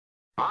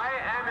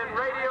in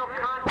radio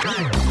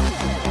contact.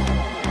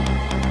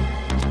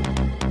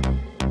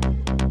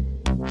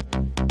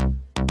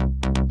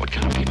 What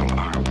kind of people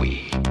are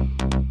we?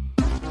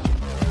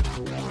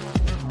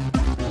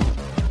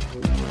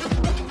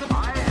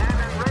 I am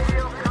in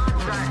radio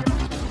contact.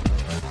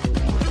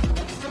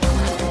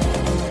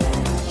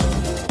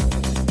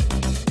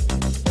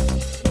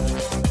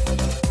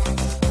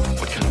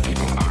 What kind of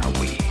people are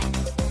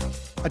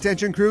we?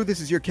 Attention crew, this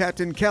is your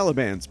Captain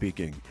Caliban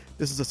speaking.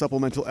 This is a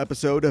supplemental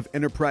episode of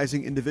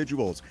Enterprising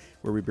Individuals,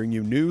 where we bring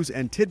you news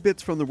and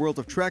tidbits from the world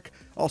of Trek,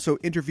 also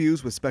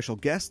interviews with special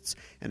guests,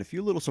 and a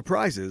few little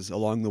surprises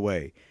along the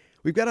way.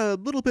 We've got a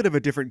little bit of a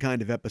different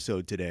kind of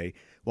episode today.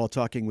 While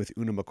talking with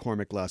Una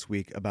McCormick last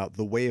week about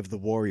The Way of the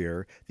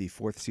Warrior, the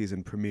fourth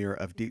season premiere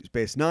of Deep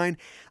Space Nine,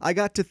 I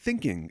got to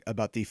thinking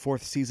about the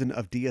fourth season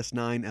of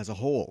DS9 as a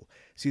whole.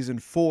 Season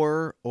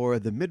 4, or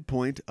the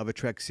midpoint of a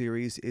Trek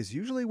series, is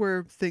usually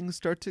where things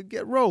start to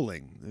get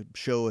rolling. The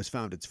show has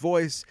found its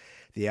voice,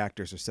 the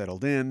actors are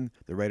settled in,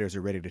 the writers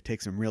are ready to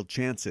take some real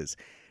chances.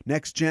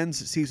 Next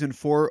Gen's Season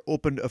 4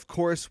 opened, of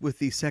course, with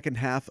the second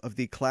half of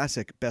the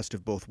classic Best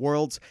of Both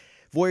Worlds.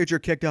 Voyager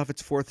kicked off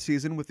its fourth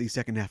season with the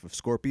second half of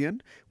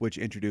Scorpion, which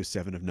introduced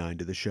 7 of 9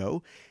 to the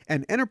show.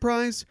 And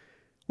Enterprise,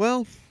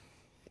 well,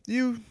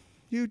 you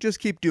just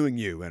keep doing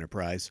you,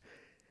 Enterprise.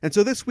 And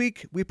so this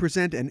week, we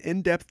present an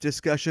in-depth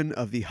discussion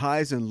of the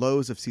highs and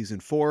lows of Season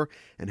 4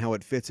 and how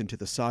it fits into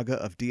the saga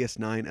of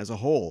DS9 as a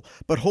whole.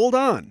 But hold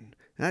on!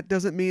 That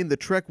doesn't mean the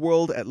Trek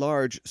world at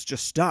large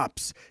just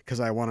stops because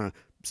I want to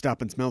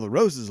stop and smell the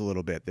roses a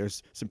little bit.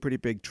 There's some pretty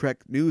big Trek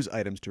news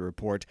items to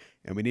report,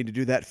 and we need to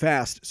do that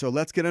fast, so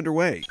let's get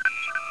underway.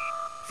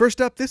 First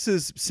up, this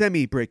is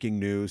semi-breaking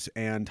news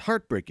and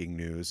heartbreaking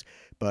news,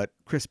 but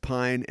Chris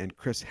Pine and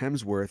Chris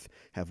Hemsworth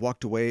have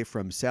walked away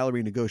from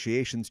salary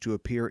negotiations to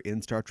appear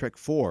in Star Trek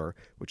IV,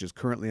 which is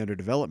currently under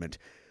development.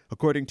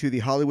 According to The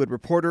Hollywood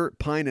Reporter,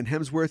 Pine and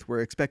Hemsworth were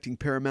expecting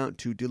Paramount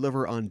to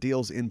deliver on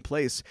deals in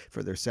place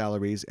for their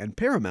salaries, and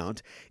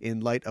Paramount, in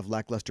light of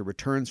lackluster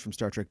returns from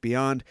Star Trek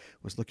Beyond,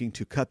 was looking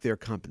to cut their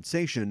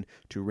compensation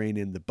to rein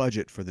in the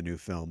budget for the new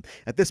film.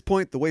 At this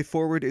point, the way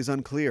forward is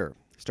unclear.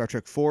 Star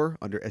Trek IV,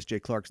 under S.J.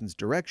 Clarkson's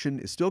direction,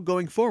 is still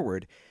going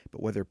forward,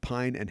 but whether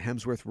Pine and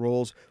Hemsworth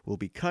roles will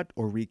be cut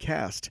or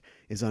recast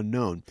is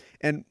unknown.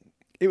 And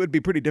it would be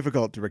pretty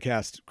difficult to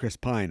recast Chris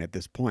Pine at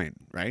this point,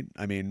 right?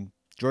 I mean,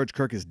 George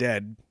Kirk is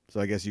dead, so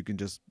I guess you can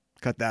just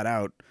cut that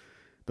out.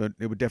 But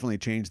it would definitely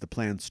change the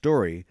planned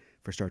story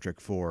for Star Trek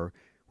IV,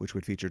 which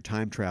would feature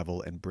time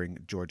travel and bring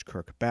George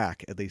Kirk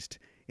back, at least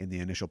in the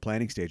initial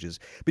planning stages.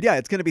 But yeah,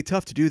 it's going to be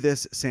tough to do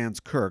this sans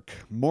Kirk.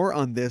 More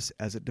on this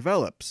as it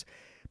develops.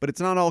 But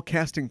it's not all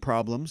casting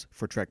problems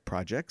for Trek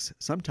projects.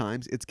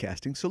 Sometimes it's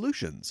casting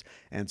solutions.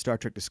 And Star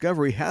Trek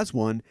Discovery has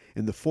one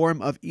in the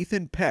form of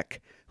Ethan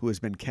Peck, who has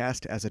been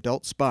cast as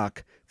adult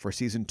Spock for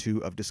Season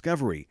 2 of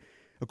Discovery.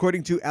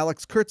 According to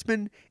Alex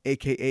Kurtzman,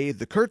 a.k.a.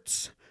 The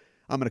Kurtz,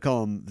 I'm going to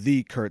call him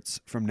The Kurtz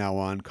from now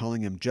on.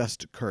 Calling him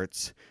just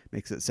Kurtz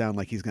makes it sound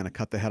like he's going to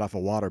cut the head off a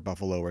water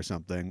buffalo or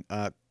something.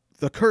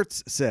 The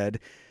Kurtz said,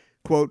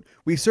 quote,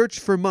 "We searched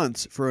for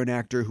months for an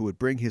actor who would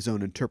bring his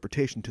own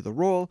interpretation to the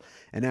role,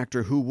 an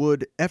actor who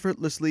would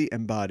effortlessly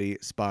embody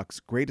Spock's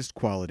greatest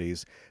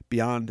qualities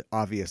beyond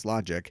obvious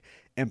logic,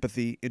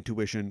 empathy,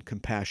 intuition,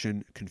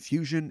 compassion,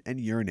 confusion, and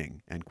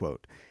yearning," end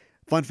quote.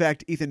 Fun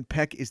fact, Ethan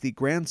Peck is the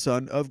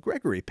grandson of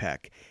Gregory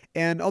Peck,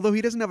 and although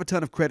he doesn't have a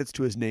ton of credits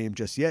to his name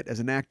just yet as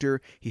an actor,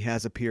 he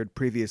has appeared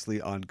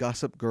previously on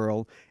Gossip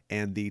Girl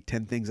and the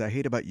 10 Things I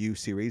Hate About You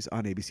series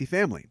on ABC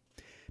Family.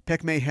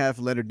 Peck may have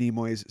Leonard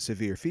Nimoy's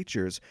severe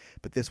features,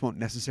 but this won't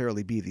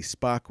necessarily be the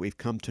Spock we've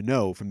come to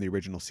know from the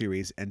original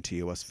series and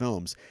TOS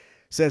films.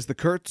 Says the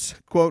Kurtz,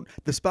 quote,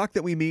 "The Spock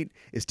that we meet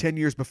is 10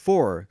 years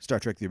before Star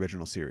Trek the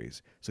original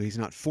series, so he's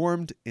not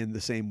formed in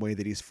the same way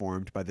that he's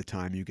formed by the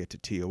time you get to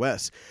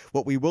TOS.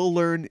 What we will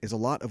learn is a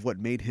lot of what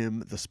made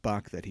him the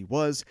Spock that he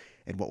was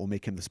and what will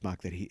make him the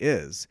Spock that he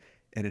is,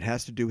 and it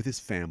has to do with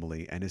his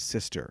family and his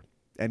sister,"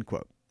 end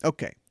quote.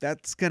 Okay,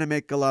 that's going to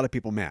make a lot of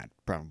people mad,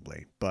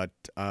 probably, but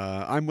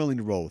I'm willing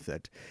to roll with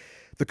it.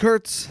 The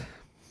Kurtz,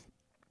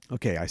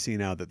 okay, I see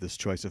now that this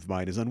choice of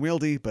mine is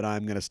unwieldy, but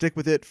I'm going to stick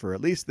with it for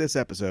at least this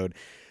episode.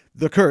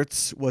 The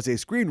Kurtz was a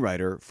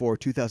screenwriter for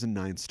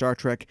 2009 Star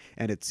Trek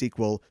and its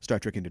sequel, Star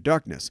Trek Into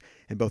Darkness,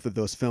 and both of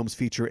those films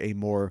feature a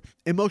more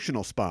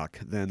emotional Spock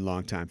than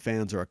longtime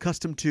fans are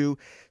accustomed to,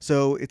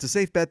 so it's a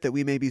safe bet that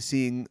we may be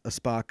seeing a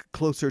Spock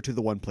closer to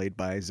the one played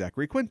by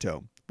Zachary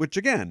Quinto, which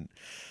again,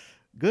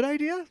 good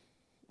idea?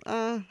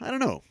 I don't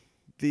know.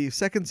 The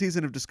second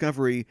season of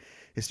Discovery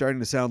is starting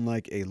to sound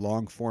like a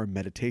long-form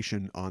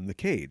meditation on the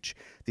cage,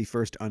 the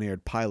first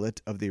unaired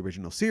pilot of the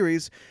original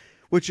series,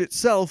 which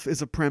itself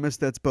is a premise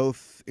that's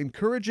both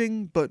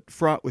encouraging but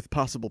fraught with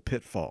possible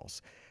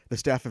pitfalls. The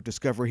staff of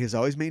Discovery has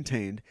always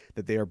maintained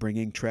that they are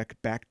bringing Trek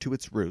back to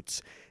its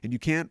roots, and you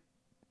can't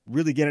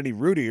really get any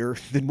rootier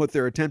than what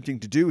they're attempting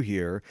to do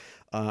here,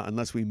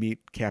 unless we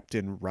meet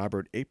Captain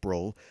Robert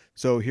April.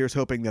 So here's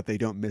hoping that they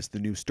don't miss the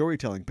new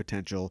storytelling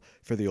potential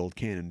for the old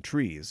canon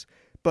trees.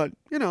 But,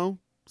 you know,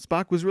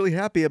 Spock was really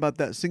happy about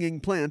that singing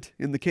plant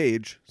in the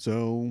cage,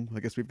 so I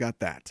guess we've got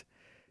that.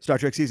 Star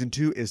Trek Season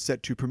 2 is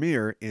set to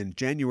premiere in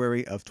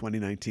January of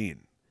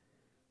 2019.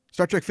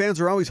 Star Trek fans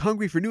are always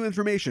hungry for new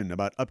information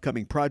about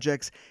upcoming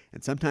projects,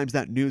 and sometimes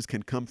that news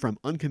can come from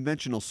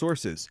unconventional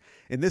sources.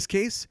 In this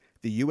case,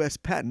 the U.S.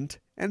 Patent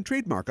and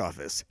Trademark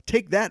Office.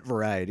 Take that,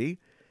 Variety!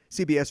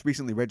 CBS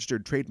recently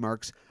registered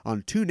trademarks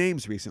on 2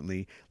 names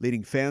recently,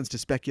 leading fans to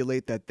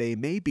speculate that they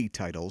may be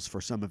titles for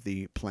some of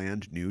the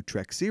planned new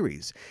Trek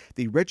series.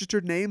 The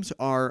registered names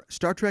are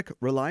Star Trek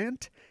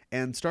Reliant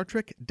and Star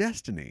Trek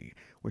Destiny,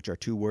 which are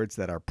 2 words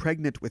that are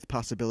pregnant with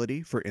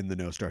possibility for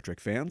in-the-know Star Trek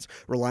fans.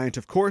 Reliant,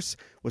 of course,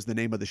 was the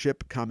name of the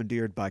ship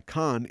commandeered by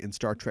Khan in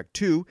Star Trek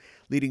II,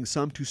 leading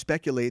some to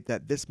speculate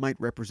that this might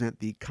represent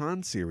the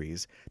Khan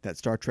series that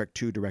Star Trek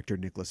II director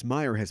Nicholas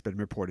Meyer has been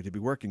reported to be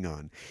working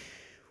on.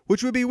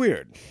 Which would be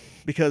weird,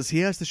 because he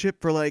has the ship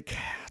for like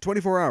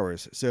 24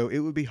 hours, so it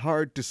would be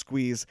hard to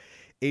squeeze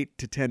 8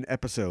 to 10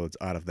 episodes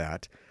out of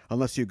that,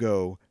 unless you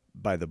go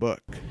by the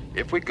book.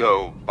 If we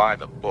go by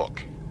the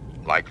book,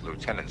 like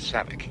Lieutenant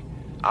Savick,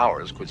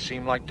 hours could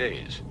seem like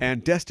days.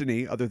 And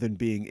Destiny, other than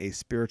being a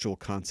spiritual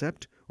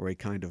concept, or a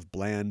kind of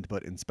bland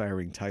but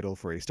inspiring title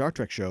for a Star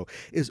Trek show,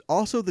 is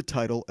also the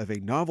title of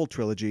a novel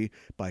trilogy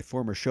by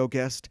former show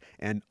guest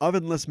and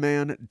ovenless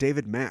man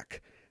David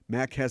Mack.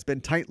 Mack has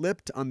been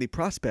tight-lipped on the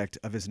prospect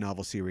of his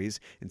novel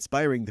series,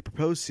 inspiring the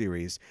proposed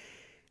series.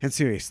 And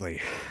seriously,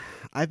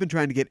 I've been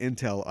trying to get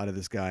intel out of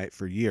this guy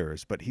for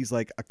years, but he's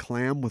like a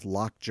clam with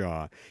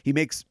lockjaw. He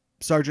makes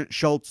Sergeant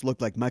Schultz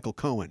look like Michael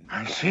Cohen.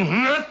 I see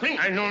nothing.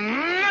 I know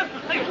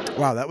nothing.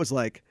 Wow, that was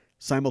like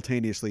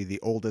simultaneously the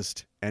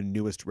oldest and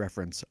newest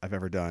reference I've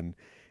ever done.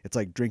 It's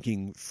like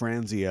drinking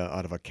Franzia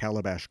out of a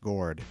calabash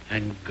gourd.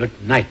 And good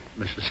night,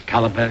 Mrs.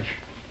 Calabash,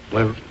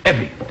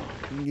 wherever you are.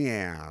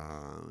 Yeah,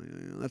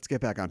 let's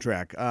get back on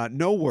track.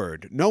 No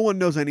word. No one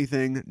knows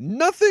anything.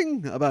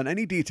 Nothing about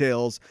any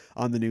details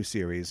on the new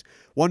series.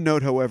 One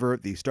note, however,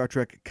 the Star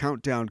Trek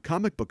Countdown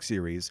comic book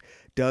series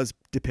does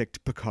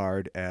depict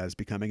Picard as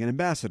becoming an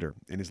ambassador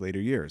in his later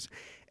years.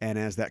 And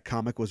as that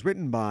comic was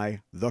written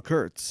by the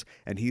Kurtz,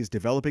 and he's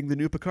developing the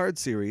new Picard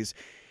series,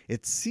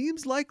 it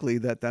seems likely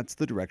that that's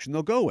the direction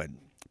they'll go in.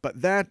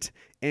 But that,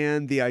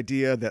 and the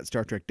idea that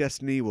Star Trek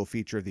Destiny will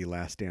feature the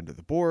last stand of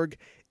the Borg,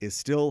 is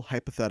still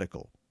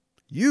hypothetical.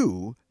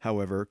 You,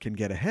 however, can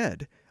get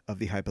ahead of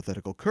the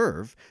hypothetical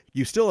curve.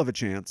 You still have a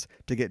chance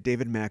to get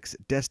David Mack's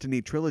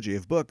Destiny trilogy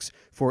of books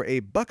for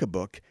 $1 a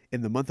book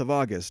in the month of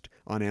August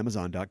on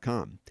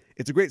Amazon.com.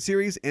 It's a great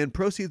series, and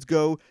proceeds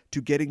go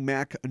to getting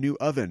Mack a new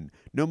oven.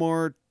 No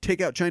more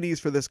takeout Chinese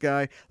for this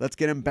guy. Let's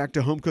get him back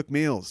to home-cooked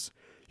meals.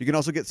 You can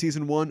also get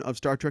Season 1 of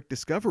Star Trek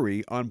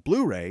Discovery on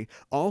Blu-ray,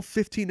 all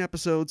 15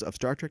 episodes of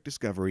Star Trek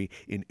Discovery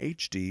in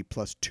HD,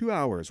 plus 2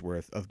 hours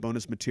worth of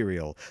bonus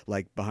material,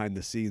 like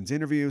behind-the-scenes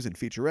interviews and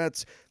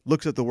featurettes,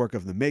 looks at the work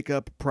of the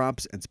makeup,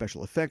 props, and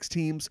special effects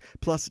teams,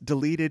 plus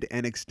deleted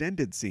and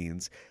extended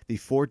scenes. The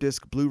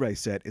 4-disc Blu-ray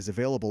set is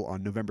available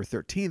on November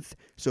 13th,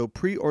 so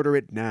pre-order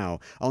it now.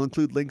 I'll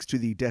include links to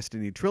the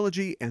Destiny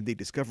Trilogy and the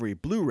Discovery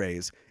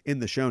Blu-rays in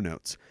the show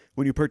notes.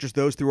 When you purchase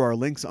those through our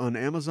links on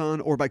Amazon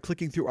or by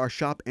clicking through our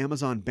Shop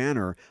Amazon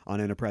banner on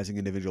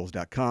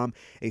enterprisingindividuals.com,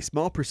 a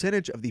small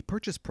percentage of the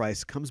purchase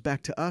price comes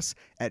back to us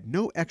at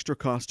no extra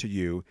cost to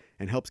you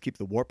and helps keep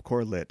the Warp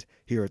Core lit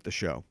here at the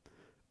show.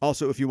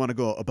 Also, if you want to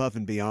go above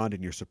and beyond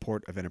in your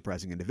support of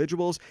Enterprising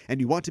Individuals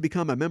and you want to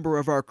become a member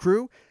of our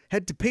crew,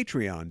 head to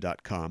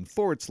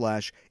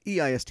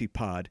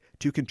patreon.com/EISTpod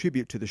to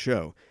contribute to the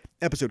show.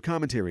 Episode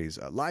commentaries,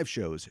 live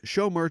shows,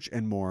 show merch,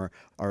 and more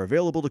are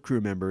available to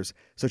crew members,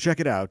 so check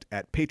it out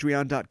at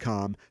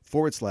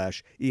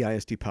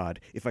patreon.com/EISTpod.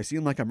 If I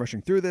seem like I'm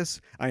rushing through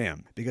this, I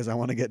am, because I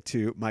want to get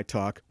to my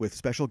talk with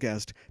special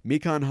guest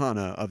Mikan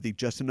Hana of the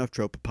Just Enough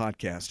Trope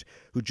podcast,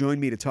 who joined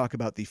me to talk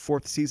about the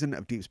 4th season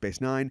of Deep Space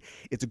Nine.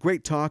 It's a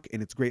great talk,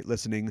 and it's great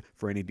listening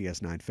for any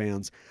DS9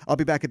 fans. I'll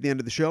be back at the end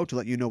of the show to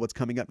let you know what's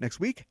coming up next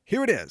week.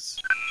 Here it is.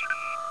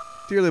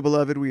 Dearly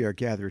beloved, we are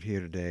gathered here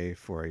today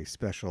for a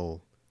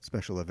special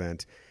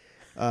event.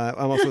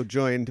 I'm also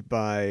joined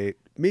by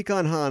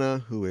Mikan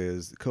Hana, who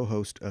is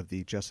co-host of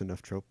the Just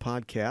Enough Trope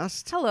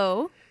podcast.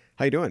 Hello.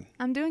 How you doing?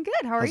 I'm doing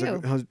good. How are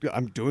you?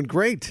 I'm doing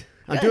great.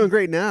 Good. I'm doing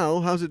great now.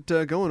 How's it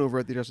going over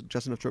at the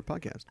Just Enough Trope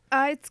podcast?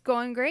 It's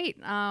going great.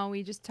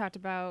 We just talked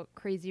about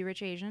Crazy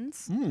Rich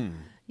Asians.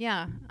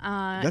 Yeah.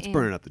 That's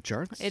burning up the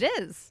charts. It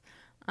is.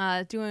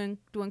 Doing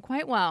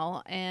quite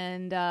well.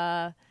 And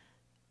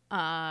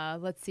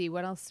let's see,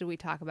 what else did we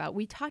talk about?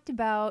 We talked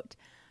about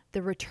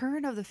the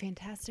return of the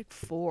Fantastic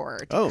Four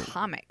to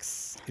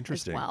comics.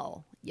 Interesting. As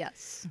well.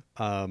 Yes.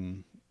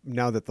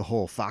 Now that the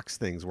whole Fox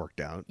thing's worked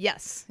out.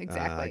 Yes,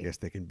 exactly. I guess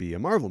they can be a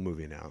Marvel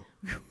movie now.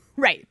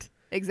 Right.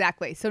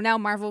 Exactly. So now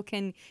Marvel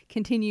can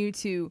continue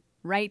to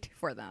write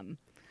for them.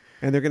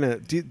 And they're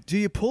going to... Do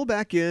you pull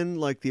back in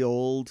like the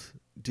old...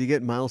 Do you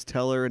get Miles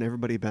Teller and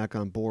everybody back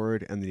on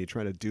board, and then you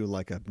try to do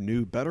like a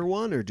new, better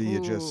one, or do you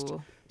just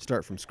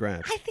start from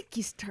scratch? I think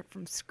you start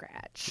from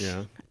scratch.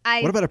 Yeah.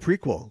 What about a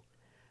prequel?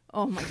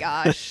 Oh my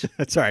gosh.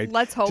 That's all right.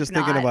 Let's hope Just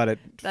not. thinking about it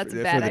That's a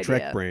for bad the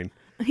Trek idea. brain.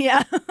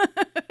 Yeah.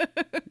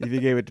 If you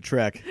gave it to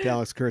Trek, to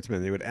Alex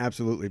Kurtzman, it would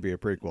absolutely be a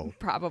prequel.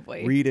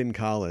 Probably. Read in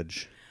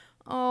college.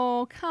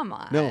 Oh, come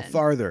on. No,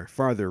 farther.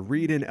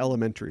 Read in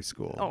elementary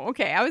school. Oh,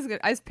 okay. I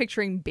was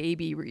picturing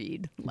baby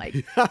Reed.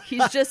 Like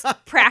he's just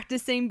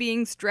practicing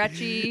being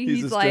stretchy.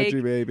 He's a stretchy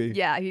like, baby.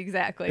 Yeah,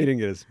 exactly. He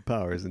didn't get his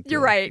powers until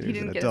You're right. he He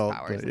was an didn't get adult, his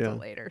powers but until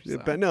later.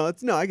 So. But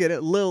no, I get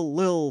it.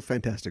 Lil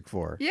Fantastic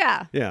Four.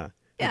 Yeah. Yeah.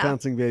 The Yeah.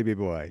 bouncing baby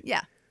boy.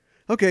 Yeah.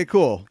 Okay,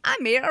 cool.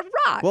 I'm made of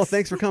rocks. Well,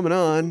 thanks for coming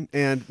on.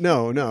 And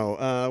no,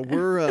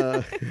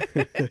 we're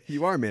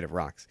you are made of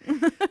rocks.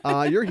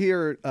 You're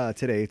here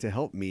today to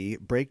help me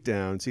break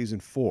down season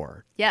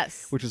 4.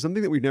 Yes. Which is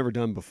something that we've never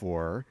done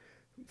before.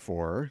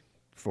 Four.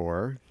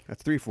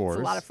 That's 3 fours.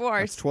 It's a lot of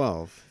fours. That's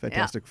 12.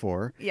 Fantastic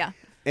Four. Yeah.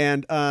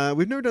 And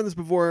we've never done this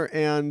before,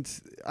 and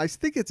I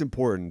think it's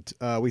important.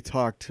 We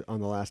talked on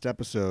the last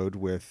episode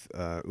with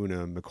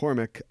Una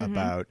McCormick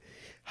about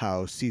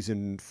how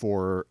season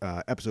 4,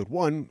 episode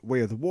 1, Way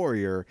of the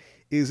Warrior,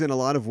 is in a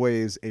lot of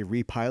ways a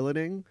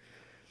repiloting.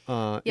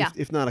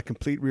 If not a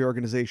complete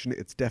reorganization,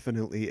 it's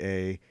definitely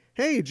a,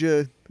 hey,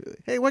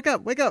 wake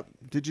up.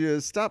 Did you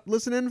stop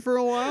listening for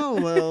a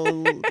while?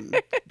 Well,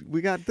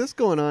 we got this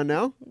going on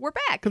now. We're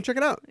back. Come check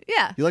it out.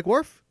 Yeah. You like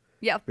Worf?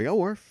 Yeah. We got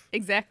Worf.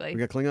 Exactly. We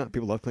got Klingon.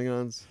 People love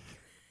Klingons.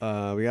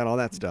 We got all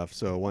that stuff.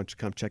 So why don't you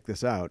come check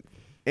this out?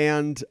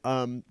 And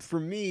for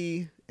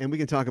me, and we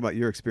can talk about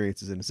your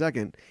experiences in a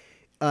second,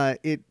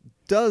 it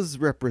does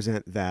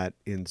represent that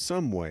in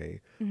some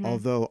way.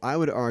 Although I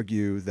would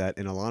argue that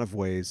in a lot of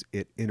ways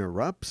it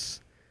interrupts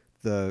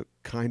the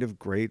kind of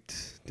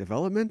great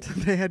development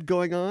they had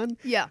going on.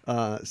 Yeah.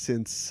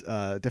 Since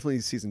definitely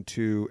season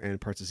 2 and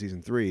parts of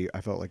season 3,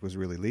 I felt like was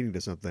really leading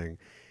to something.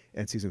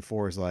 And season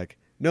 4 is like,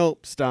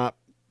 nope, stop.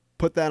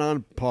 Put that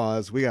on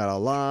pause. We got a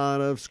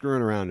lot of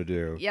screwing around to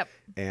do. Yep.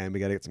 And we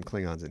got to get some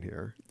Klingons in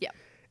here. Yep.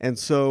 And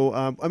so,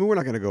 we're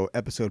not going to go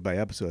episode by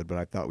episode, but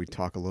I thought we'd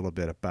talk a little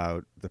bit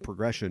about the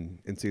progression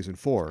in season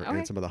 4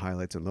 and some of the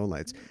highlights and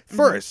lowlights.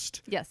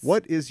 First, Yes.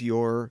 What is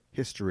your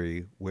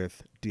history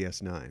with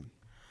DS9?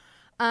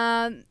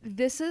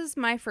 This is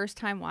my first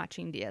time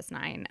watching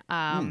DS9.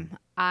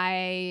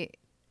 I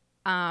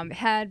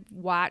had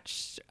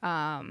watched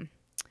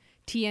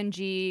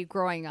TNG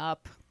growing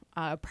up.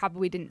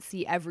 Probably didn't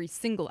see every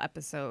single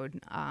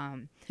episode.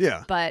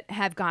 But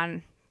have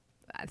gone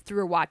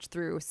through a watch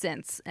through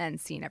since and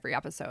seen every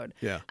episode.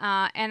 Yeah.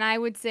 And I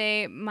would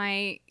say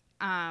my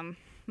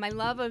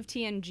love of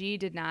TNG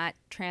did not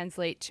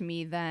translate to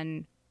me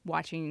then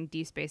watching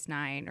D Space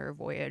Nine or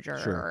Voyager.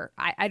 Sure.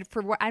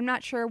 Or I'm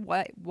not sure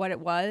what it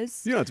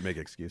was. You don't have to make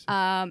excuses.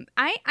 I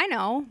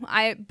know.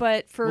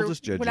 But for We'll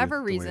just judge whatever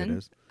you the way it reason,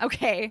 is.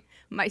 okay,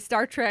 my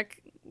Star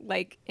Trek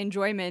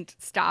enjoyment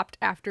stopped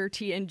after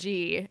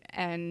TNG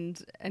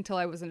and until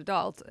I was an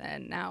adult,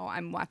 and now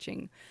I'm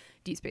watching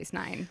D Space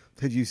Nine.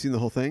 Had you seen the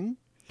whole thing?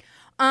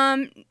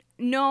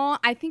 No,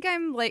 I think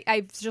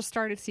I've just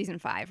started season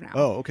 5 now.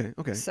 Oh, okay.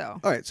 So.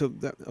 All right, so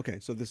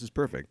this is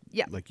perfect.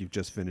 Yeah. Like you've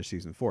just finished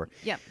season 4.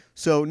 Yeah.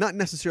 So not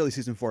necessarily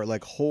season 4,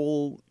 like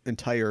whole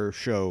entire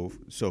show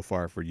so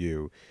far for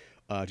you.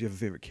 Do you have a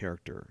favorite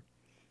character?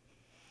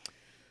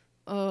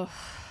 Oh,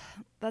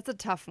 that's a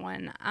tough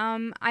one.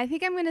 I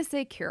think I'm gonna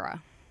say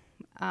Kira.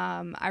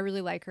 I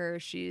really like her.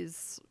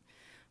 She's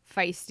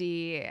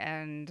feisty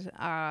and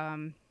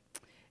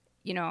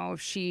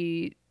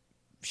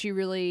she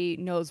really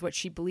knows what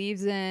she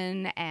believes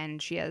in,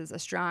 and she has a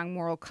strong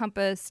moral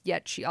compass,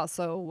 yet she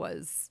also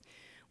was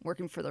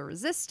working for the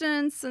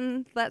resistance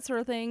and that sort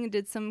of thing,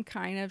 did some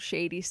kind of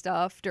shady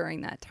stuff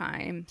during that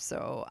time.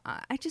 So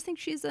I just think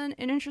she's an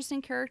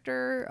interesting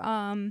character.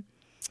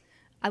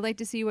 I'd like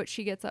to see what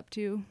she gets up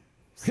to.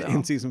 So.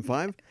 In season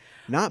 5?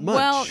 Not much.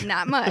 Well,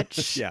 not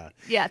much. Yeah.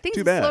 Yeah, things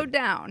Too have bad. slowed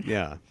down.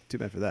 Yeah, too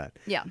bad for that.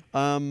 Yeah.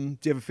 Do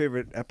you have a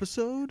favorite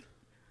episode?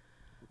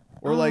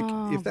 Or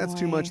if that's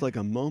too much, like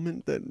a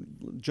moment that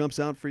jumps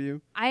out for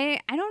you? I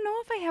don't know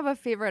if I have a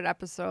favorite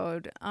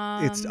episode.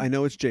 I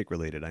know it's Jake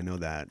related. I know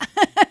that.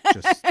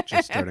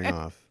 just starting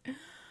off.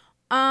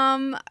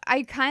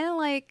 I kind of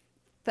like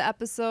the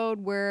episode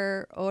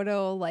where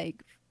Odo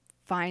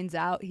finds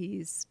out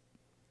he's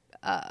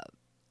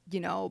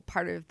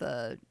part of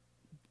the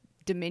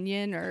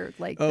Dominion, or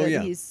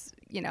he's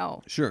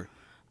Sure.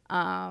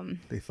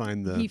 They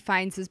find he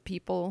finds his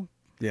people.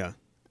 Yeah.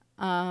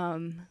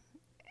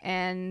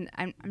 And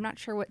I'm not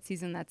sure what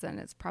season that's in.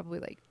 It's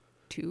probably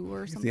 2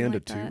 or something. The end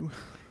like of that. 2.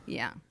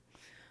 Yeah.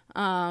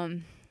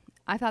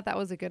 I thought that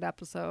was a good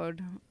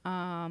episode.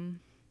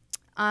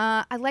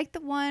 I like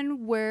the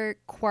one where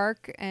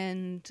Quark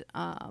and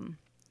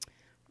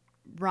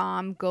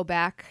Rom go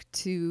back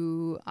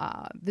to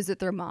visit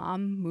their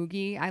mom,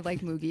 Moogie. I like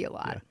Moogie a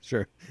lot. Yeah,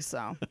 sure.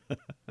 So.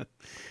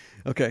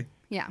 Okay.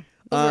 Yeah.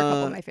 Those are a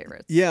couple of my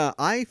favorites. Yeah,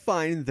 I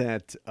find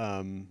that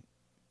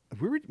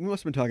we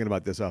must have been talking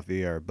about this off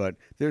the air, but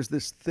there's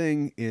this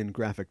thing in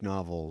graphic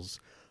novels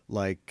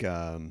like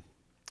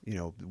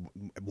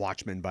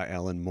Watchmen by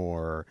Alan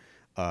Moore,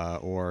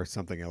 or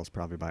something else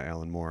probably by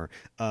Alan Moore,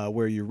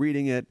 where you're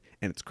reading it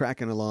and it's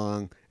cracking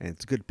along and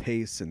it's good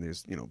pace and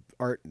there's,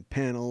 art and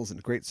panels and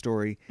a great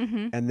story.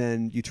 Mm-hmm. And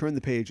then you turn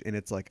the page and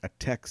it's like a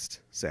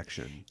text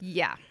section.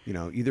 Yeah.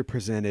 Either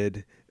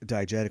presented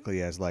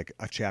diegetically as like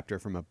a chapter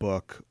from a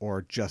book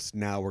or just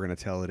now we're going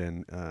to tell it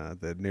in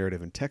the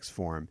narrative in text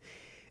form.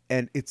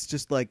 And it's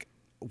just like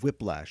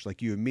whiplash.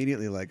 Like you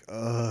immediately like,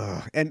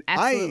 ugh. And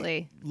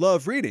Absolutely. I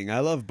love reading. I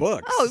love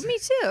books. Oh, me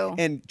too.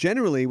 And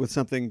generally with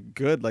something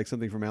good, like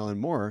something from Alan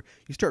Moore,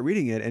 you start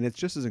reading it and it's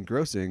just as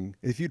engrossing.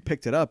 If you'd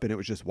picked it up and it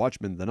was just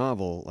Watchmen, the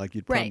novel, like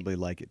you'd Right. probably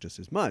like it just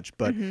as much.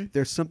 But Mm-hmm.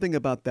 there's something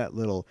about that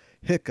little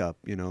hiccup,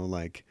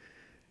 like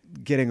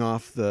getting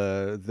off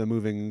the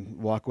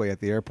moving walkway at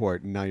the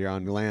airport and now you're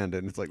on land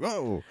and it's like,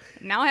 whoa.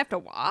 Now I have to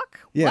walk?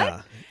 Yeah.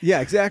 What?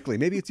 Yeah, exactly.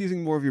 Maybe it's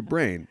using more of your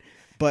brain.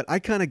 But I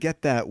kind of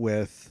get that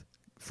with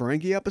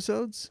Ferengi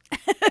episodes.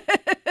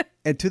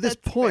 And to this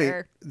That's point,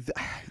 fair.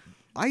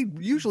 I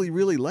usually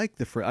really like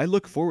I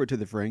look forward to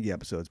the Ferengi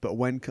episodes, but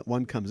when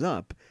one comes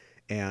up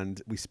and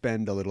we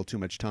spend a little too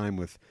much time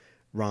with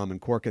Rom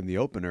and Quark in the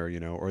opener,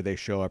 or they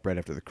show up right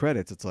after the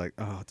credits, it's like,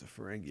 oh, it's a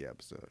Ferengi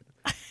episode.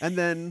 And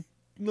then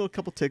a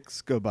couple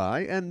ticks go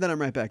by and then I'm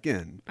right back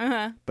in.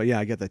 Uh-huh. But yeah,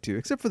 I get that too,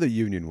 except for the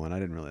Union one. I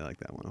didn't really like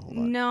that one a whole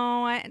lot.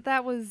 No,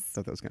 that was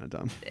Thought that was kind of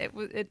dumb.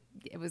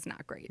 it was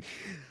not great.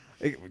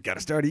 Hey, we got to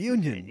start a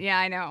union. Yeah,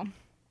 I know.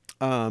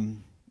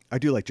 I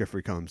do like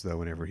Jeffrey Combs though.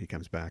 Whenever he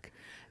comes back,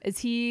 Is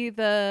he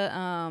the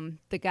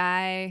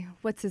guy?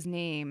 What's his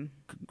name?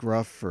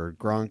 Gruff or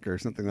Gronk or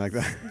something like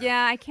that.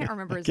 Yeah, I can't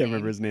remember I his can't name.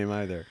 remember his name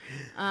either.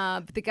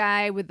 But the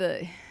guy with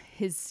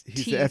his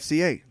He's teeth. the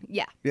FCA.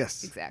 Yeah.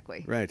 Yes.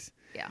 Exactly. Right.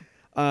 Yeah.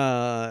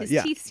 His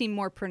yeah. teeth seem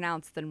more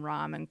pronounced than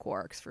Rom and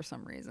Quark's for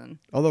some reason.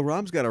 Although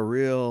Rom's got a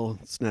real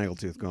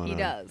snaggletooth going He on.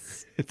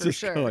 does. It's for just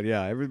sure. going,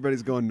 yeah.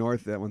 Everybody's going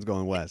north. That one's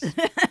going west.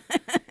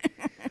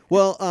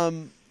 Well,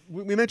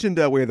 we mentioned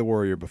Way of the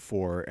Warrior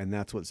before, and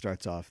that's what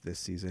starts off this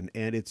season.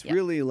 And it's Yep.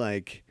 really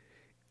like,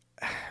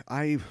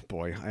 I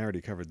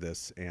already covered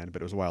this, but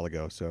it was a while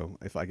ago. So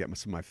if I get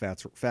some of my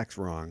facts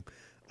wrong,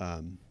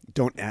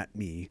 don't at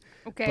me.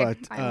 Okay, But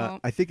I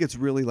won't. I think it's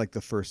really like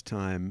the first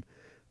time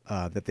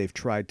that they've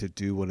tried to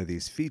do one of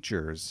these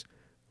features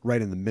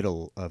right in the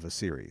middle of a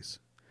series.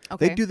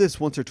 Okay. They do this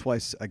once or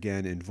twice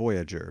again in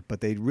Voyager,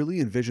 but they really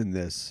envision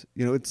this.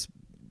 It's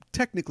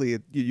technically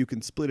you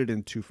can split it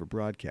in two for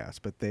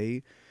broadcast, but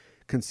they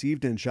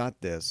conceived and shot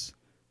this,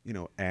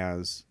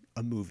 as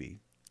a movie.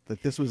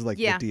 That this was like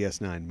Yeah. the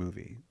DS9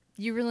 movie.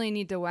 You really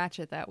need to watch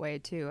it that way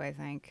too, I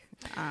think.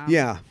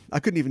 Yeah, I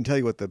couldn't even tell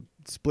you what the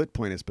split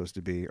point is supposed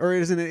to be, or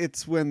isn't it?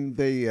 It's when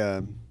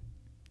they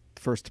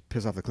first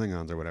piss off the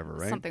Klingons or whatever,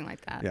 right? Something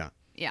like that. Yeah.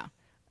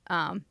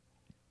 Yeah.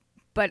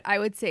 But I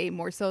would say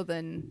more so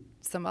than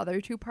some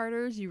other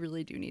two-parters, you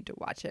really do need to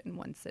watch it in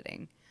one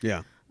sitting.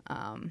 Yeah.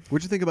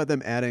 What'd you think about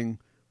them adding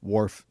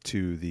Worf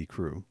to the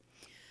crew?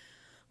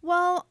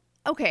 Well,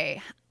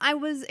 okay. I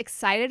was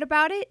excited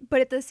about it,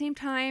 but at the same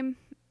time,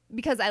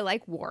 because I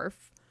like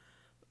Worf,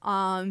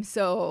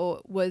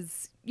 so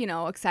was,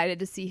 excited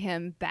to see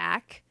him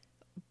back.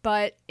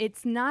 But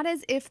it's not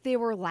as if they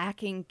were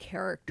lacking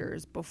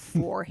characters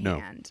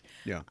beforehand.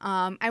 Yeah.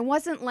 I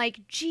wasn't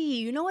like, gee,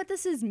 you know what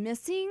this is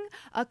missing?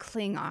 A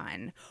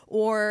Klingon.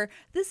 Or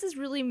this is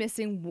really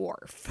missing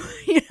Worf.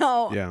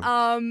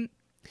 Yeah.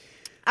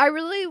 I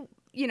really,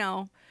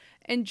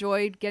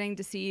 enjoyed getting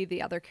to see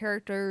the other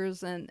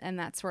characters and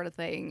that sort of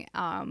thing.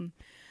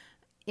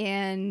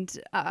 And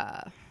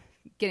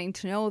getting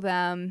to know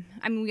them.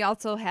 I mean, we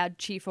also had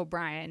Chief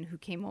O'Brien who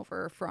came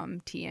over from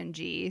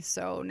TNG,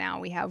 so now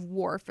we have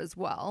Worf as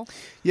well.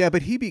 Yeah,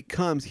 but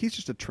he's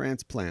just a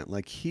transplant.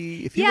 Like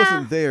if he Yeah.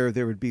 wasn't there,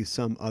 there would be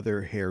some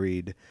other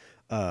harried,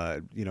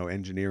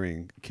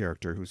 engineering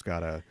character who's got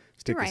to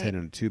stick his Right. head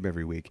in a tube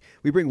every week.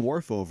 We bring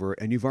Worf over,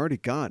 and you've already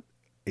got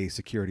a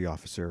security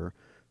officer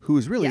who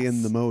is really in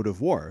Yes. the mode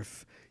of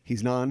Worf.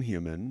 He's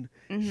non-human.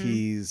 Mm-hmm.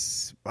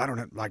 He's, I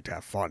don't like to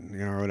have fun,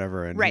 or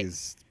whatever. And Right.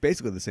 he's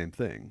basically the same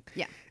thing.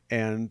 Yeah.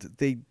 And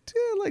they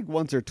do, like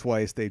once or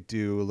twice, they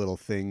do little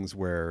things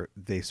where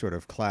they sort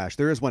of clash.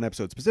 There is one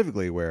episode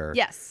specifically where,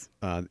 Yes.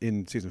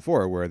 in season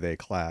 4, where they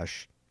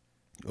clash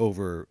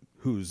over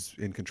who's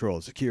in control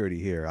of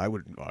security here. I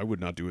would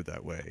not do it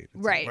that way. It's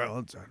Right. Like,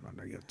 well,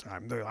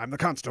 I'm the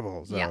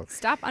constable. So. Yeah.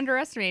 Stop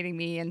underestimating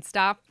me and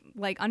stop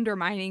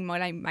undermining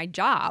my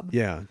job.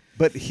 Yeah,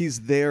 but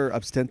he's there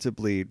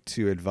ostensibly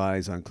to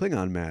advise on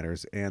Klingon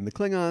matters, and the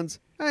Klingons,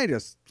 I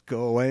just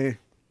go away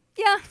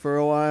Yeah. for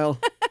a while.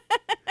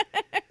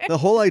 The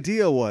whole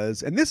idea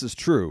was, and this is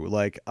true,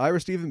 like Ira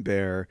Stephen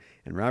Bear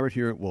and Robert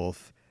Hewitt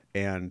Wolf,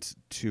 and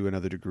to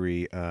another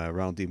degree,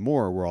 Ronald D.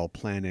 Moore were all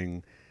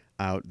planning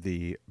out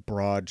the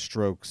broad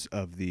strokes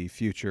of the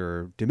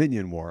future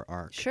Dominion War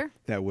arc Sure.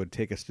 that would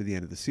take us to the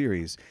end of the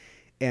series.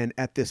 And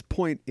at this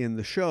point in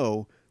the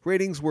show,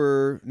 ratings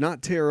were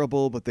not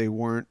terrible, but they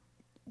weren't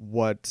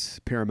what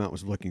Paramount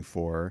was looking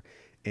for.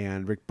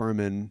 And Rick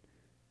Berman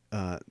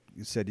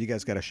said, you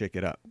guys got to shake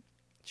it up.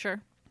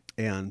 Sure.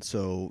 And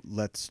so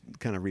let's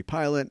kind of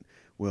repilot.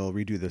 We'll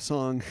redo the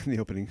song, the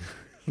opening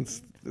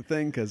the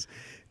thing because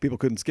people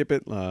couldn't skip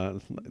it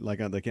like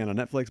they can on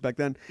Netflix back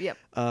then. Yep.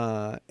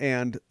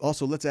 And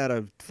also, let's add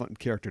a fun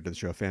character to the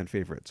show, fan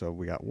favorite. So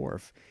we got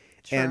Worf.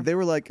 Sure. And they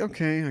were like,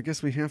 okay, I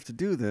guess we have to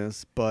do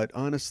this. But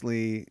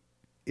honestly,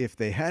 if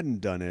they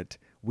hadn't done it,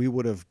 we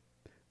would have...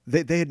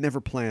 They had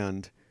never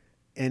planned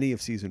any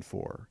of season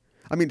 4.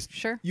 I mean,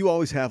 Sure. you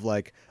always have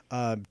like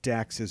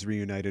Dax is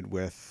reunited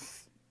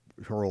with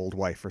her old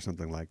wife or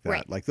something like that.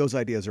 Right. Like those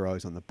ideas are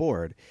always on the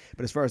board.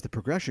 But as far as the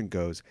progression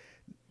goes,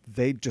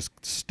 they just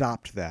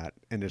stopped that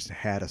and just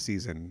had a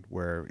season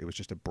where it was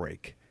just a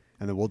break.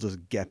 And then we'll just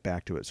get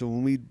back to it. So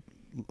when we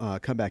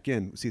come back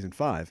in season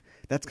 5,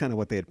 that's kind of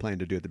what they had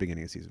planned to do at the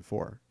beginning of season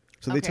 4.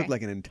 So they took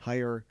like an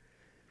entire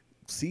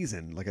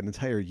season, like an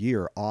entire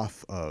year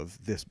off of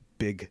this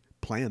big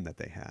plan that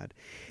they had.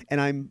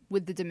 And I'm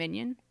With the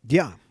Dominion?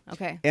 yeah.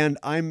 Okay. And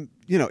I'm,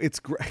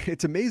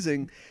 it's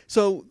amazing.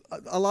 So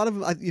a lot of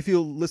them, if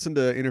you listen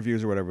to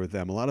interviews or whatever with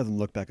them, a lot of them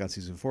look back on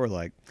season 4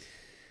 like,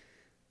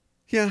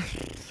 yeah,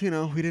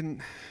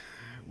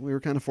 we were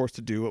kind of forced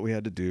to do what we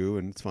had to do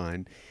and it's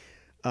fine.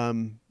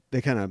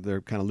 They're kind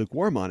of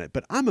lukewarm on it,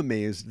 but I'm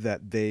amazed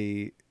that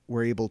they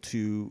were able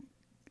to,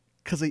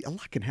 because a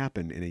lot can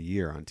happen in a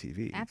year on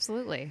TV.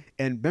 Absolutely.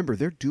 And remember,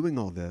 they're doing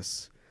all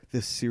this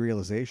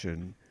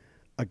serialization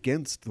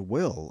against the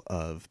will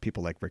of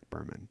people like Rick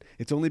Berman.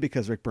 It's only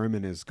because Rick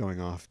Berman is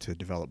going off to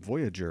develop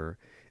Voyager,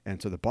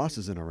 and so the boss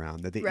isn't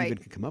around, that they even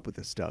can come up with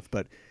this stuff.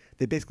 But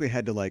they basically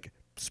had to like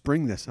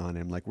spring this on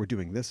him, like we're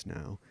doing this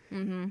now.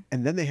 Mm-hmm.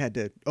 And then they had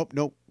to, oh,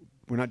 no,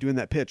 we're not doing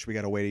that pitch. We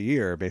got to wait a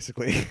year,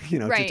 basically,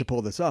 to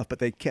pull this off. But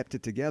they kept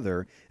it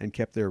together and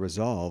kept their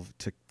resolve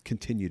to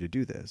continue to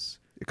do this.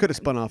 It could have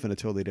spun off in a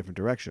totally different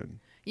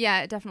direction.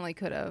 Yeah, it definitely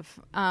could have.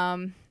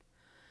 I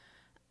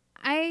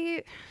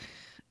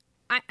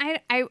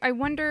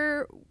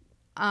wonder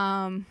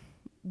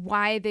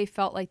why they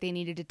felt like they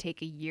needed to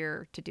take a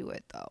year to do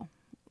it, though.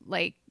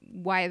 Like,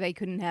 why they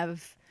couldn't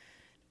have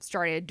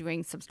started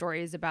doing some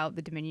stories about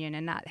the Dominion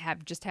and not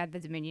have just had the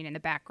Dominion in the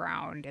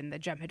background and the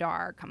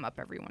Jem'Hadar come up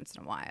every once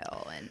in a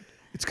while. And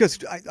it's because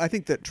I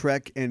think that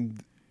Trek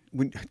and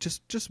when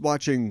just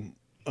watching,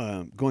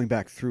 going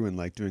back through and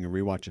like doing a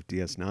rewatch of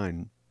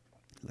DS9,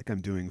 like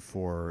I'm doing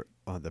for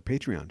the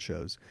Patreon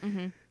shows,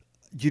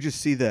 you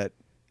just see that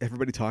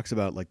everybody talks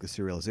about like the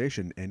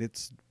serialization and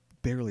it's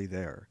barely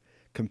there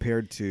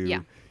compared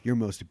to your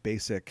most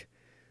basic,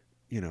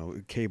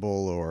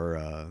 cable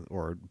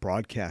or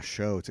broadcast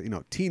show.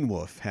 Teen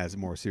Wolf has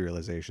more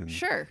serialization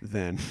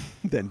than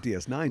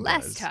DS9 does.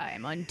 Last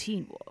time on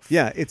Teen Wolf.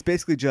 Yeah, it's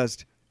basically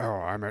just,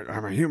 I'm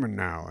a human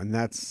now, and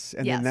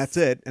then that's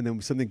it, and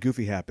then something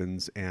goofy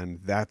happens, and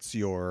that's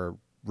your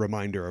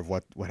reminder of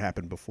what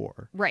happened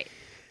before. Right.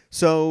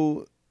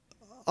 So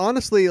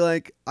honestly,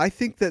 like, I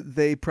think that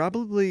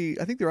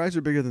I think their eyes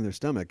are bigger than their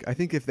stomach. I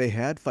think if they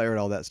had fired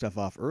all that stuff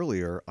off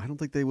earlier, I don't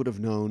think they would have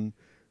known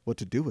what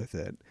to do with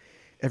it.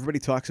 Everybody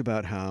talks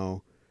about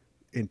how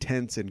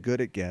intense and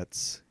good it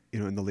gets,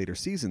 in the later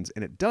seasons,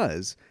 and it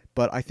does,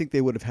 but I think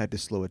they would have had to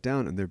slow it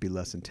down and there'd be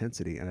less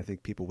intensity, and I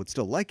think people would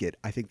still like it.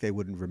 I think they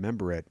wouldn't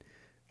remember it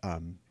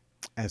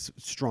as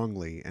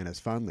strongly and as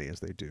fondly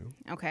as they do.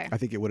 Okay. I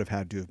think it would have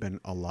had to have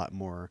been a lot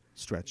more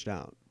stretched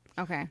out.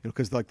 Okay.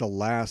 Because like the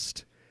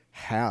last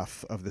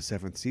half of the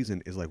 7th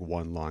season is like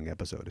one long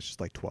episode. It's just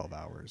like 12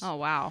 hours. Oh,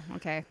 wow.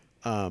 Okay.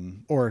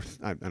 Or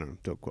I don't know,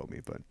 don't quote me,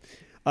 but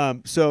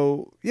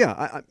so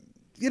yeah,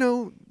 you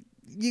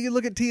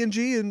look at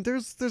TNG and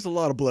there's a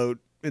lot of bloat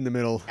in the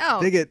middle.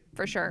 Oh, they get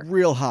for sure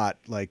real hot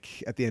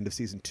like at the end of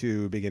season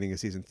 2, beginning of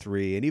season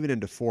 3, and even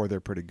into 4 they're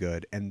pretty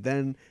good, and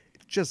then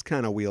just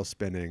kind of wheel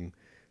spinning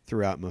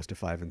throughout most of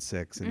 5 and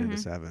 6 and into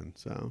 7.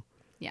 So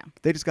yeah,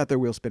 they just got their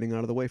wheel spinning out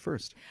of the way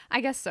first.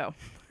 I guess so.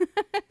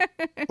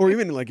 Or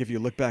even like if you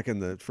look back in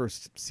the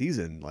first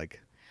season,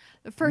 like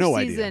the first no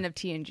season idea. of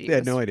TNG. They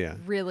had no idea.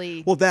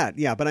 Really? Well, that,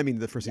 yeah, but I mean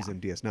the first season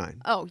of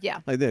DS9. Oh,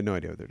 yeah. Like they had no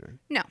idea what they're doing.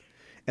 No.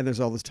 And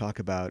there's all this talk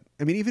about,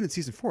 I mean, even in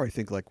season 4, I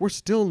think like we're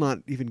still not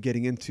even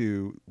getting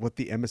into what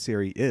the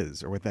emissary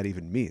is or what that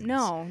even means.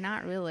 No,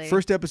 not really.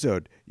 First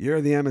episode,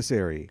 you're the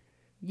emissary.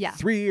 Yeah.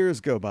 3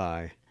 years go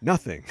by,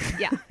 nothing.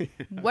 Yeah.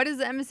 What does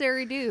the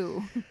emissary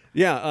do?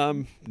 Yeah,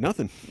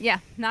 nothing. Yeah,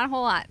 not a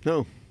whole lot.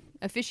 No.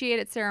 Officiate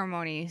at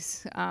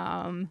ceremonies.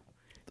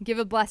 Give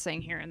a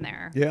blessing here and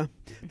there. Yeah.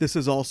 This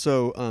is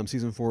also,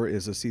 season 4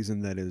 is a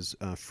season that is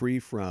free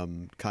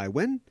from Kai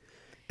Wynn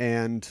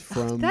and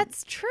from...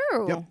 That's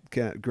true.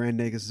 Yep, Grand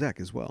Nagus Zek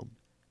as well.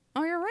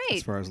 Oh, you're right.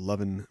 As far as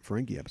Love and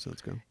Ferengi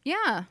episodes go.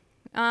 Yeah.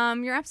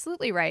 You're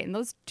absolutely right. And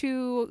those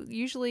two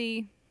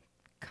usually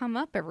come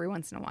up every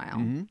once in a while.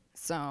 Mm-hmm.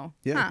 So,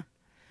 yeah.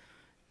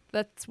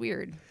 That's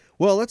weird.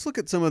 Well, let's look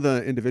at some of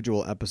the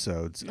individual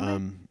episodes. Okay.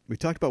 We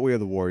talked about We Are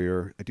the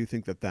Warrior. I do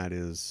think that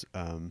is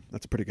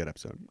that's a pretty good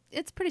episode.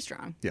 It's pretty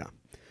strong. Yeah.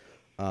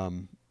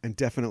 And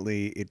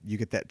definitely you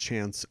get that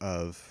chance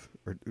of,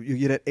 or you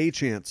get a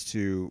chance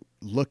to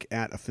look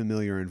at a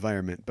familiar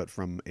environment, but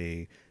from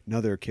a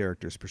another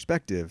character's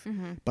perspective,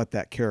 but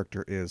that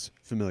character is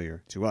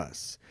familiar to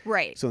us.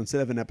 Right. So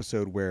instead of an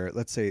episode where,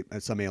 let's say,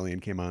 some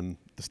alien came on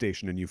the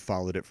station and you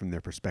followed it from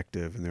their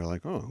perspective, and they're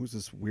like, oh, who's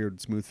this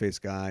weird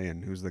smooth-faced guy,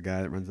 and who's the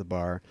guy that runs the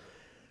bar?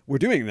 We're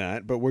doing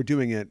that, but we're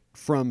doing it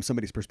from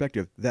somebody's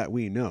perspective that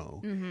we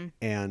know.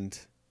 And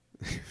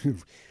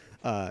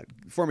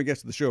former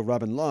guest of the show,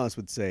 Robin Laws,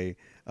 would say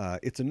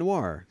it's a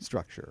noir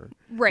structure.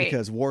 Right.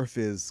 Because Worf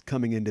is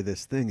coming into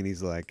this thing, and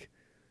he's like,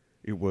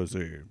 it was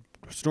a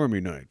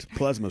stormy night,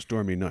 plasma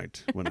stormy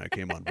night when I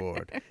came on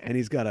board. And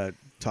he's got to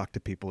talk to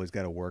people. He's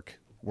got to work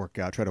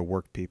out, try to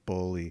work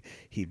people.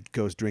 He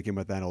goes drinking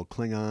with that old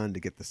Klingon to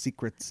get the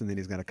secrets, and then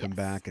he's got to come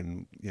back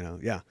and,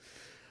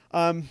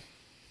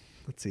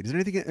 let's see. Does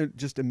anything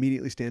just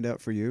immediately stand out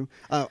for you?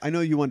 I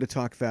know you wanted to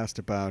talk fast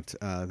about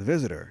The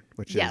Visitor,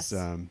 which is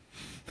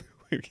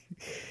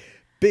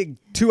big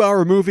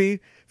 2-hour movie.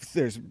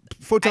 There's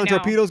photon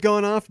torpedoes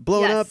going off,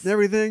 blowing up and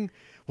everything.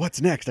 What's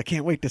next? I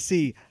can't wait to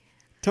see.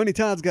 Tony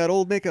Todd's got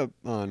old makeup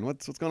on.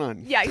 What's going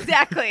on? Yeah,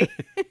 exactly.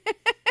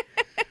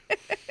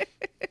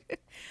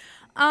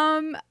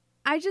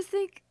 I just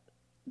think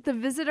The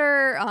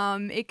Visitor,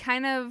 it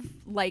kind of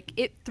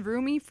it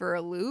threw me for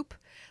a loop.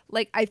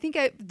 I think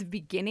at the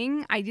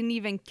beginning, I didn't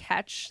even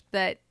catch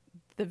that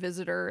the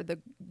visitor, the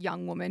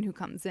young woman who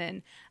comes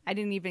in, I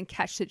didn't even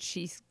catch that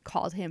she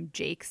called him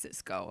Jake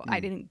Sisko. I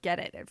didn't get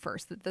it at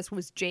first, that this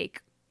was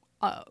Jake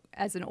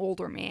as an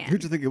older man.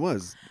 Who'd you think it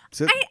was?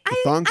 The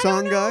Thong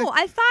Song guy?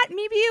 I thought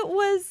maybe it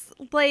was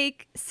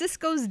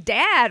Sisko's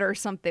dad or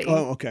something.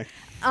 Oh, okay.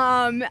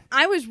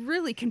 I was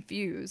really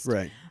confused.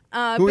 Right.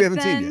 Who we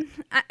haven't seen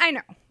yet. I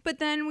know. But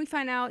then we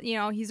find out,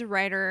 he's a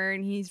writer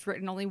and he's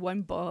written only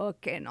one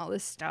book and all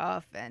this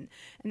stuff. And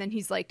then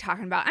he's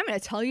talking about, I'm going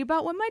to tell you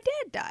about when my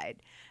dad died.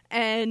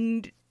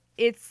 And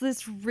it's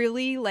this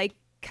really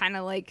kind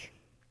of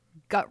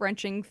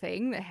gut-wrenching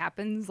thing that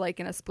happens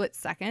in a split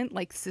second.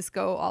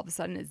 Sisko all of a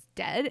sudden is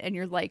dead. And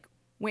you're like,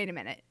 wait a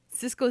minute,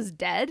 Sisko's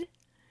dead?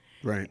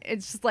 Right.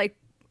 It's just what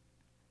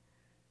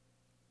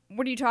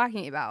are you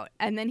talking about?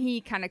 And then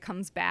he kind of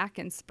comes back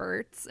in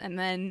spurts. And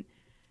then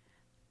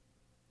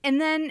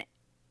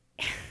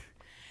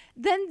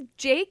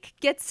Jake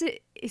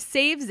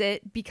saves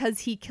it because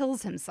he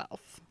kills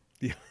himself.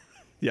 Yeah.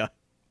 Yeah.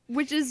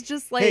 Which is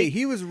just hey,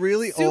 he was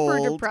really super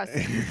old,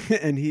 depressing.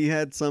 And he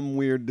had some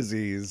weird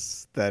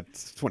disease that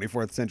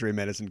 24th century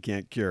medicine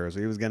can't cure, so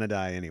he was going to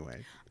die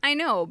anyway. I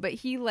know, but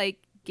he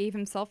gave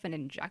himself an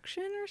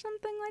injection or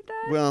something like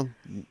that. Well,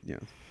 yeah.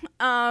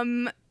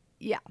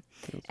 Yeah.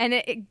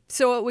 And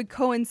so it would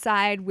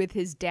coincide with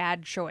his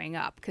dad showing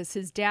up, because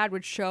his dad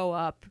would show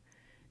up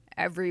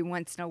every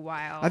once in a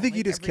while. I think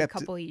he just every kept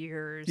couple of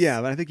years.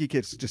 Yeah, but I think he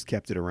just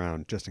kept it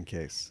around just in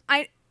case.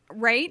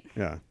 Right?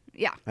 Yeah.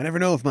 Yeah. I never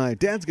know if my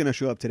dad's going to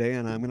show up today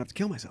and I'm going to have to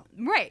kill myself.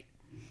 Right.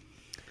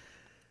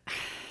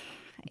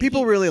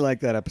 People really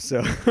like that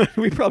episode.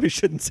 We probably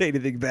shouldn't say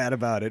anything bad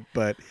about it,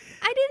 but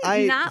I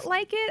did not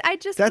like it. I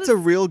just that's was a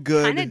real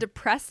good kind of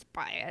depressed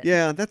by it.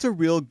 Yeah, that's a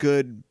real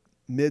good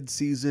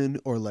mid-season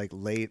or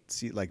late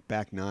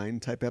back 9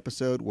 type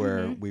episode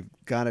where we've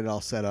got it all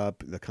set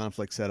up, the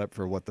conflict set up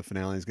for what the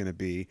finale is going to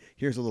be.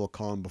 Here's a little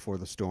calm before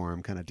the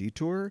storm kind of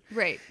detour.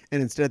 Right.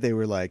 And instead they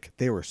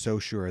were so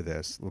sure of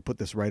this. We'll put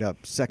this right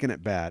up second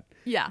at bat.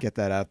 Yeah. Get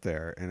that out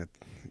there. And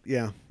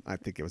I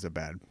think it was a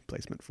bad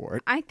placement for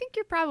it. I think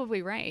you're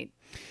probably right.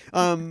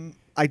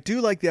 I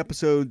do like the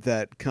episode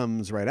that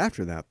comes right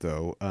after that,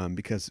 though,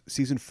 because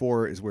season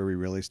 4 is where we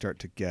really start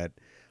to get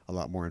a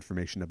lot more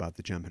information about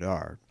the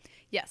Jem'Hadar.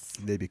 Yes.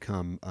 They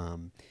become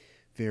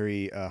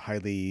very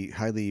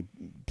highly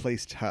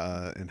placed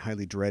and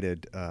highly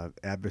dreaded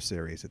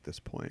adversaries at this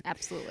point.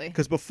 Absolutely.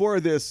 Because before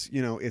this,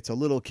 it's a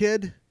little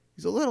kid.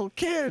 He's a little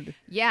kid.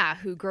 Yeah,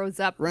 who grows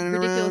up running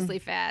ridiculously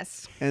around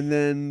fast. And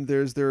then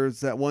there's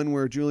that one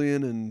where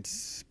Julian and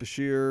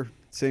Bashir,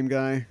 same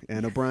guy,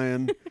 and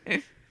O'Brien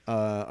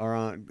are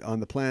on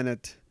the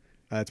planet.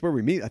 It's where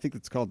we meet. I think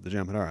it's called the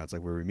Jem'Hadar. It's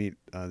where we meet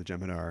the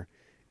Jem'Hadar.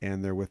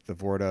 And they're with the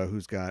Vorta,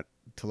 who's got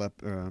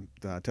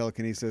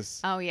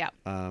telekinesis. Oh, yeah.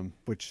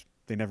 Which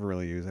they never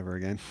really use ever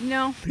again.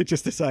 No. They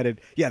just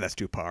decided, that's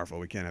too powerful.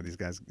 We can't have these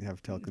guys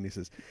have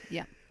telekinesis.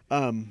 Yeah.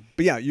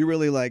 But yeah, you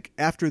really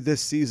after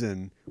this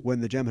season,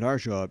 when the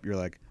Jem'Hadar show up, you're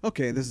like,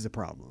 okay, this is a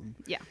problem.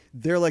 Yeah.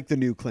 They're like the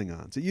new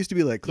Klingons. It used to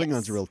be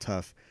Klingons are real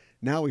tough.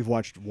 Now we've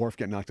watched Worf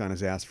get knocked on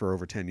his ass for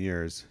over 10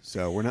 years,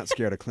 so we're not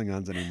scared of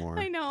Klingons anymore.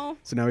 I know.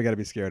 So now we got to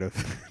be scared of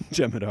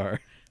Jem'Hadar.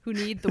 Who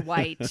need the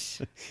white.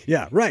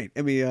 Yeah, right.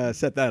 And we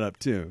set that up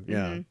too.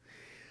 Yeah.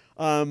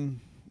 Mm-hmm.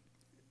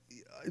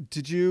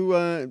 Did you?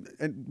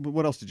 And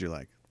what else did you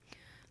like?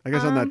 I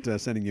guess I'm not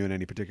sending you in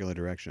any particular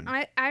direction.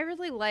 I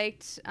really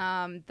liked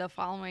the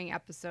following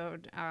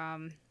episode.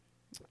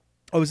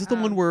 Is this the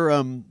one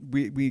where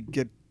we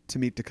get to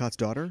meet Ducat's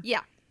daughter? Yeah.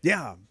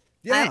 Yeah.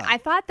 Yeah. I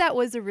thought that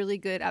was a really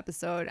good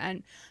episode,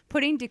 and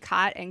putting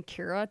Ducat and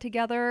Kira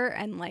together,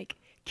 and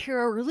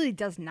Kira really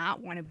does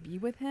not want to be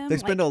with him. They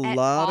spend a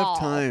lot all. of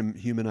time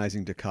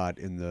humanizing Ducat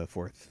in the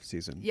 4th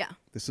season. Yeah.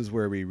 This is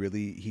where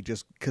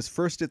because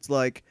first it's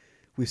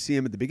We see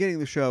him at the beginning of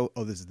the show.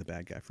 Oh, this is the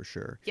bad guy for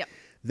sure. Yep.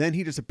 Then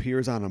he just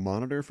appears on a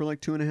monitor for like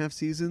 2.5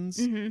 seasons.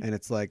 Mm-hmm. And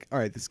it's like, all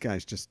right, this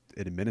guy's just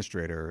an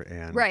administrator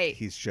and Right.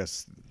 he's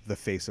just the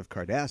face of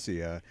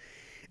Cardassia.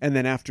 And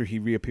then after he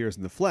reappears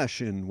in the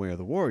flesh in Way of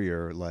the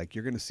Warrior, like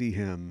you're going to see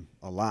him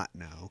a lot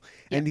now.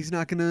 Yep. And he's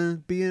not going to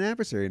be an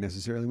adversary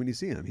necessarily when you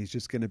see him. He's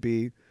just going to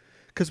be...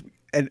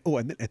 And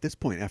then at this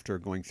point, after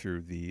going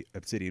through the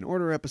Obsidian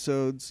Order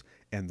episodes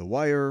and The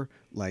Wire,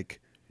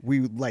 like we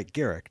like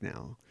Garrick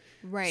now.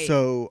 Right.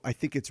 So I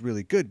think it's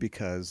really good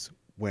because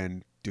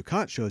when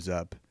Ducat shows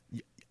up,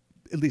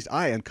 at least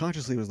I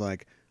unconsciously was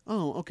like,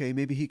 oh, okay,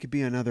 maybe he could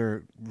be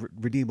another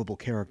redeemable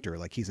character.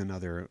 Like he's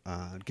another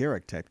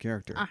Garrick type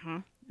character. Uh-huh.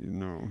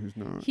 No, he's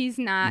not. He's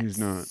not He's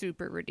not.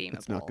 super redeemable.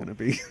 It's not going to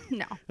be.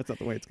 No. That's not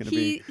the way it's going to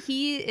be.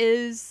 He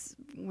is,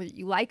 whether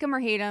you like him or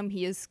hate him,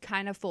 he is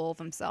kind of full of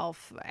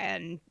himself,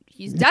 and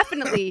he's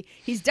definitely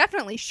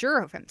sure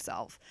of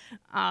himself.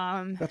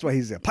 That's why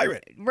he's a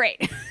pirate.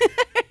 Right.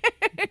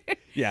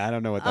 Yeah, I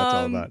don't know what that's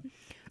all about.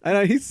 I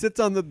know he sits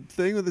on the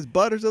thing with his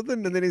butt or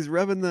something, and then he's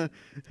rubbing the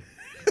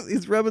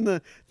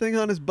thing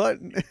on his butt.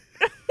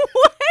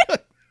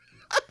 What?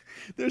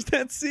 There's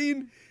that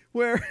scene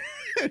where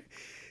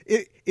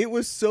it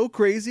was so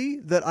crazy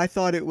that I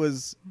thought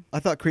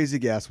Crazy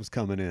Gas was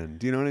coming in.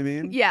 Do you know what I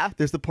mean? Yeah.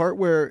 There's the part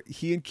where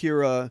he and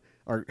Kira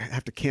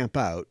have to camp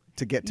out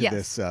to get to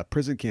Yes. this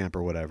prison camp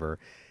or whatever,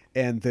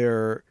 and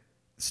they're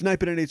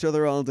sniping at each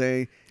other all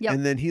day. Yep.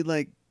 And then he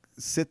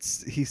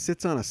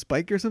sits on a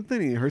spike or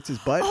something and he hurts his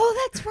butt.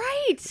 Oh, that's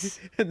right.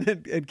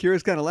 and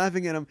Kira's kind of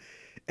laughing at him,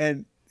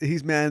 and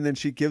he's mad, and then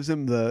she gives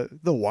him the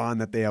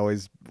wand that they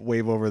always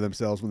wave over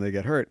themselves when they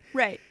get hurt.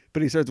 Right.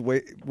 But he starts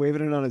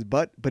waving it on his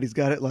butt, but he's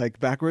got it like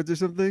backwards or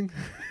something.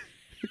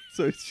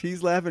 So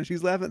she's laughing,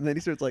 and then he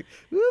starts like,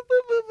 whoop,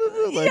 whoop, whoop, whoop,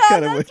 whoop, like Yeah,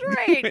 kind of that's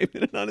right.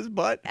 waving it on his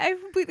butt. I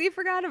completely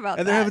forgot about And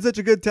that. they're having such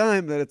a good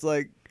time that it's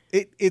like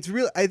it's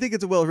real. I think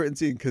it's a well written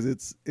scene because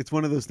it's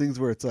one of those things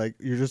where it's like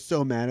you're just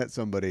so mad at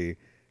somebody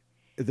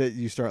that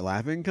you start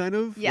laughing, kind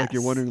of. Yes. Like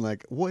you're wondering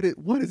like what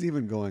is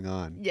even going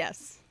on.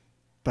 Yes.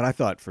 But I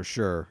thought for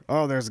sure,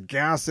 oh, there's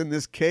gas in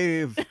this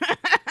cave.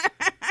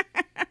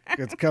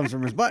 It comes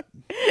from his butt.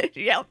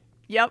 Yep.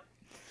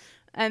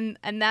 And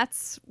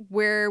that's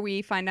where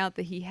we find out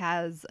that he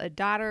has a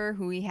daughter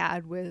who he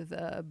had with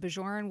a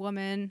Bajoran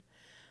woman.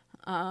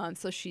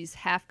 So she's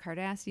half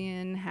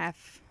Cardassian,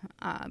 half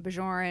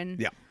Bajoran.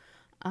 Yeah.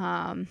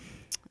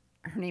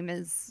 Her name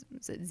is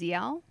it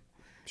Ziel?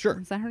 Sure.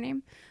 Is that her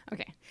name?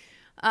 Okay.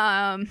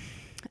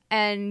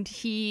 And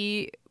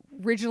he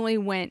originally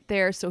went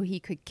there so he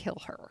could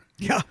kill her.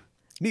 Yeah.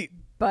 Neat.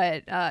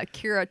 But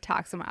Kira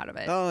talks him out of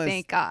it. Oh,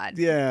 Thank God.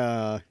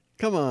 Yeah.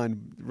 Come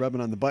on, rubbing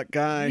on the butt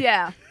guy.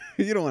 Yeah.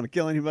 You don't want to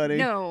kill anybody.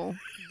 No.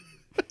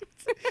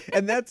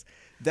 And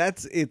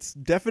it's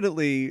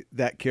definitely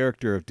that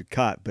character of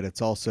Ducat, but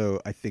it's also,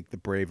 I think, the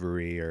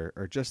bravery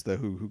or just the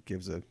who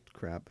gives a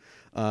crap.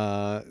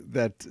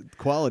 That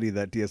quality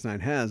that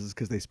DS9 has is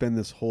because they spend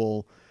this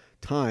whole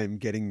time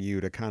getting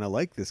you to kind of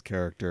like this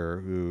character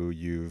who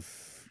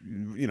you've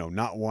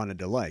not wanted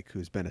to like,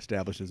 who's been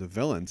established as a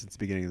villain since the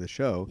beginning of the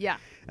show. Yeah.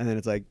 And then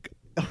it's like,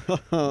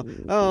 oh,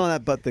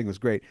 that butt thing was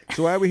great.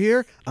 So why are we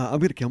here? I'm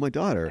going to kill my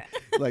daughter.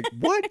 Like,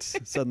 what?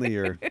 Suddenly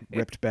you're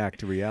ripped back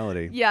to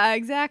reality. Yeah,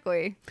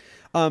 exactly.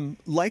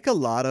 Like a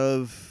lot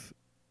of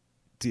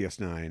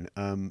DS9,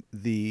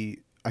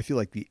 I feel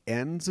like the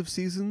ends of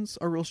seasons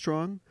are real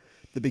strong.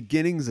 The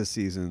beginnings of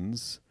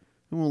seasons,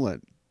 and we'll let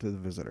the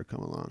visitor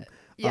come along,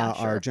 Yeah,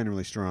 sure. are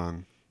generally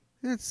strong.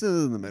 It's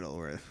in the middle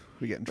where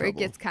we get in Where trouble.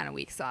 it gets kind of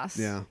weak sauce.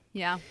 Yeah.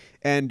 Yeah.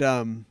 And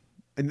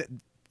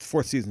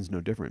fourth season's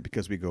no different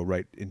because we go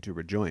right into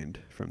Rejoined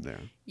from there.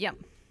 Yep.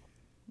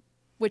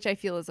 Which I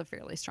feel is a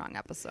fairly strong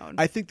episode.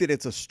 I think that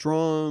it's a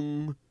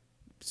strong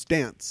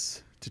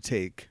stance to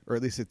take, or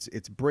at least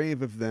it's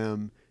brave of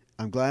them.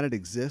 I'm glad it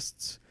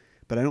exists,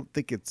 but I don't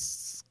think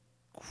it's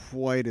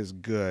quite as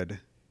good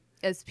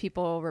as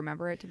people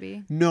remember it to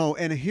be. No,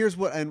 and here's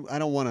what, and I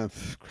don't want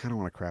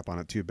to crap on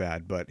it too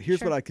bad, but here's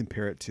Sure. what I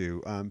compare it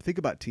to. Think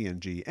about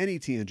TNG, any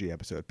TNG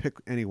episode, pick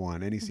any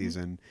one, any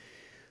season.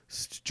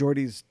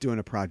 Geordi's doing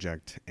a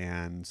project,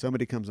 and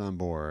somebody comes on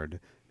board,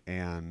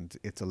 and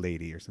it's a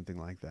lady or something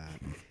like that,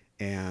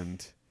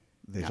 and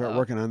they start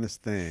working on this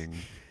thing,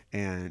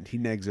 and he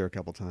negs her a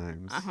couple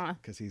times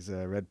because he's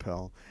a red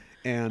pill.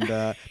 And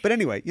but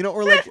anyway,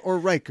 or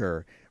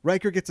Riker.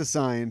 Riker gets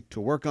assigned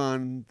to work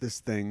on this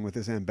thing with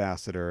this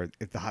ambassador.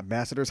 If the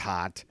ambassador's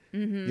hot,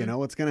 you know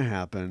what's going to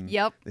happen.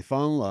 Yep. They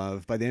fall in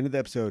love. By the end of the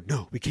episode,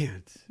 no, we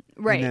can't.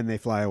 Right. And then they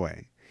fly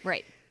away.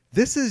 Right.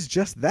 This is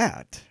just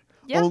that.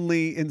 Yep.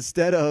 Only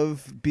instead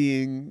of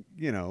being,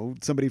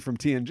 somebody from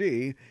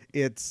TNG,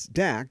 it's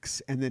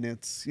Dax, and then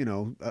it's,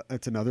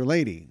 it's another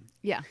lady.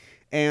 Yeah.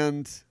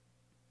 And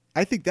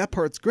I think that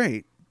part's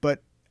great,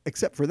 but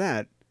except for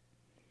that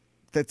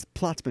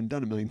plot's been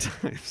done a million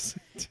times.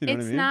 Do you know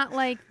what I mean? Not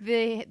like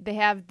they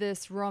have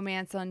this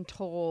romance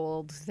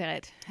untold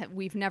that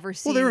we've never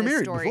seen. Well, they were this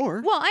married story.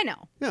 before. Well, I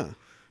know. Yeah.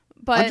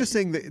 But I'm just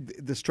saying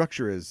that the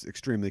structure is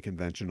extremely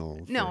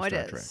conventional for no, it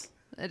Star is.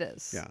 Trek. It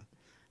is. Yeah.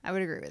 I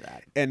would agree with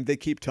that. And they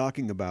keep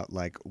talking about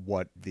like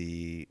what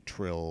the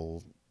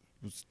Trill,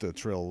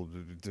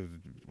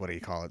 what do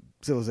you call it?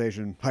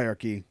 Civilization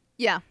hierarchy.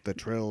 Yeah. The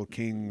Trill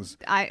Kings.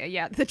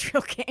 The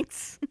Trill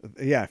Kings.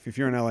 Yeah, if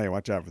you're in LA,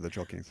 watch out for the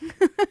Trill Kings.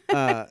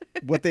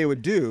 What they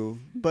would do,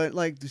 but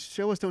like,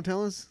 show us, don't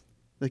tell us.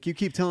 Like, you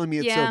keep telling me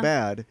it's so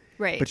bad,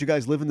 right? But you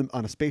guys live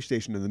on a space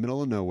station in the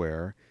middle of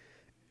nowhere.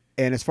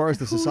 And as far as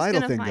the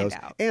societal thing goes,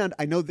 and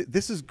I know that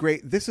this is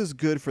great. This is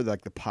good for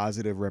like the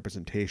positive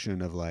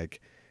representation of like.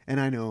 And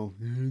I know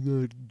they're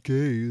not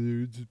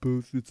gay.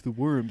 It's the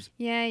worms.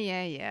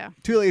 Yeah.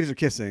 Two ladies are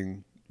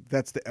kissing.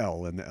 That's the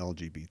L in the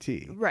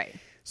LGBT. Right.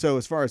 So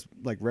as far as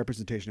like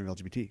representation of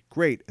LGBT,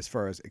 great. As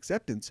far as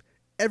acceptance,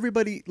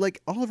 everybody,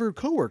 like all of her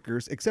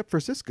coworkers, except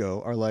for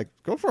Cisco, are like,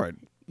 go for it.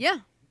 Yeah.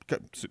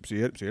 See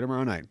you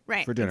tomorrow night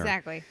for dinner.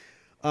 Exactly.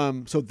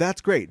 So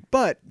that's great.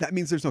 But that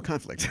means there's no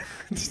conflict.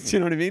 Do you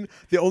know what I mean?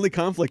 The only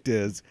conflict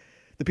is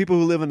the people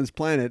who live on this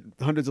planet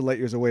hundreds of light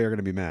years away are going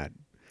to be mad.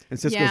 And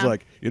Cisco's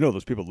like,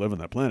 those people live on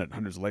that planet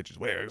hundreds of light years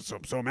away.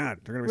 So mad.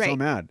 They're going to be so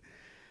mad.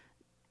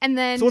 And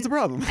then, so what's the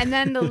problem? And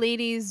then the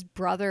lady's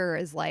brother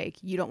is like,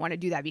 you don't want to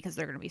do that because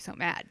they're going to be so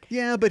mad.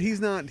 Yeah, but he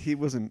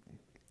wasn't,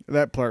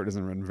 that part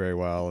isn't written very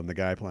well. And the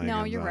guy playing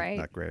you're right.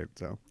 Not great.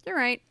 So You're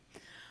right.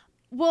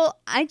 Well,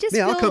 I just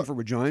feel... I'll come for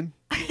rejoin.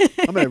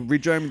 I'm going to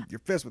rejoin your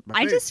fist with my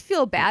face. I just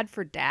feel bad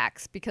for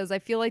Dax because I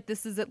feel like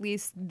this is at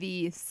least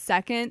the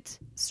second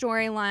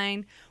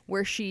storyline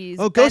where she's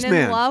been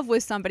in love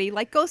with somebody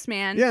like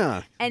Ghostman.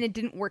 Yeah. And it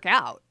didn't work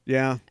out.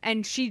 Yeah.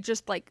 And she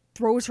just like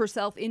throws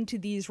herself into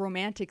these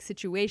romantic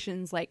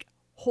situations like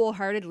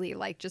wholeheartedly,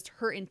 like just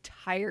her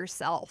entire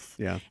self.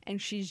 Yeah.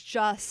 And she's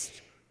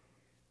just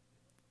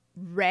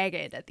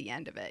ragged at the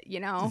end of it, you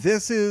know?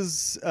 This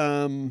is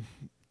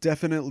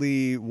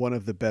definitely one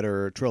of the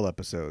better Trill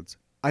episodes.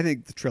 I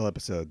think the Trill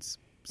episodes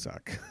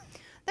suck.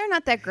 They're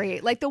not that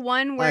great. Like the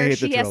one where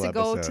she has to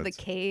go to the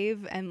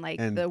cave and like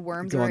the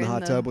worms go are in the in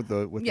hot tub with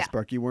the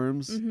sparky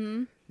worms.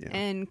 Mm-hmm. Yeah.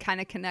 And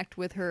kind of connect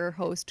with her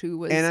host who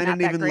was and not I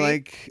didn't that even great.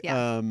 like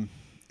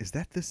is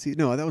that this season?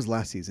 No, that was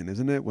last season,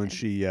 isn't it? When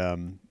she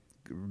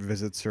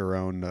visits her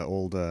own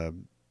old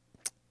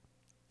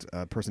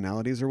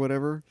personalities or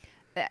whatever.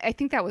 I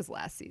think that was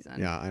last season.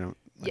 Yeah, I don't.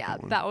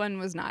 Like that one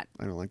was not.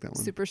 I don't like that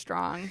one. Super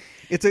strong.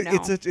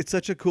 It's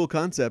such a cool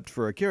concept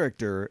for a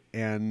character,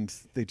 and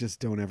they just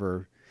don't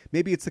ever.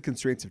 Maybe it's the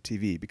constraints of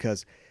TV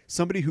because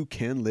somebody who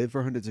can live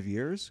for hundreds of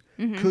years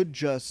could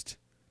just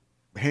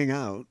hang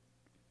out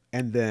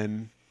and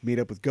then meet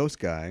up with Ghost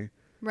Guy,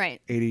 right?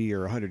 80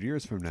 or 100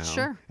 years from now,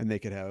 sure, and they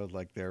could have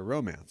like their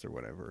romance or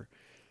whatever.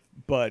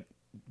 But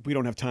we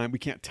don't have time. We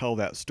can't tell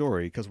that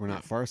story because we're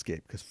not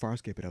Farscape. Because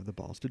Farscape would have the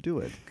balls to do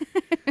it.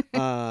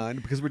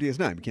 Because we're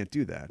DS9, we can't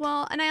do that.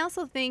 Well, and I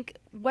also think,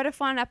 what a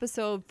fun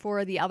episode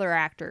for the other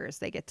actors.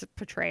 They get to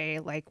portray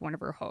like one of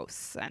her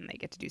hosts, and they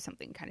get to do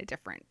something kind of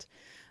different.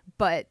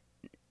 But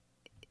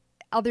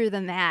other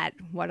than that,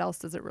 what else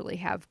does it really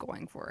have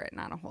going for it?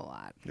 Not a whole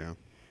lot. Yeah.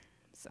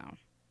 So,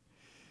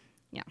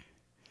 yeah.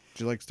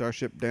 Did you like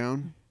Starship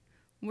Down?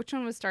 Which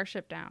one was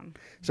Starship Down?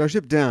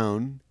 Starship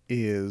Down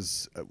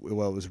is, it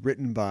was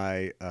written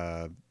by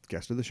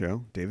guest of the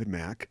show, David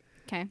Mack.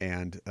 Okay.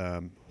 And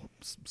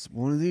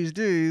one of these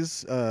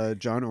days,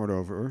 John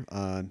Ordover,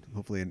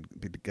 hopefully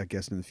a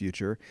guest in the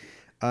future.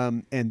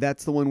 And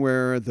that's the one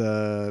where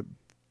the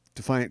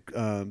Defiant,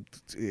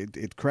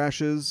 it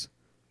crashes.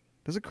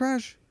 Does it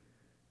crash?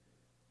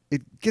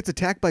 It gets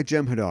attacked by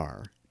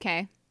Jem'Hadar.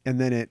 Okay. And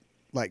then it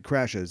like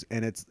crashes,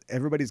 and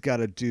everybody's got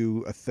to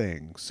do a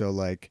thing. So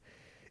like,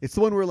 it's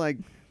the one where like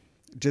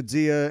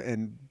Jadzia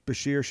and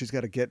Bashir, she's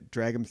got to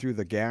drag him through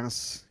the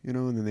gas, and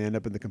then they end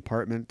up in the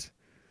compartment.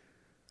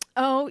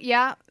 Oh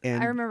yeah,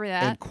 I remember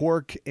that. And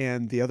Quark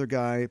and the other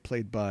guy,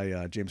 played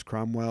by James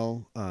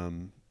Cromwell,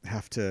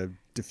 have to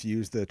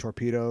defuse the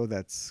torpedo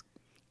that's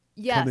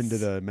come into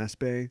the mess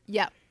bay.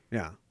 Yep.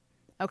 Yeah.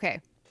 Okay.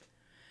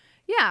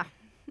 Yeah.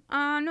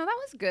 No, that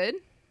was good.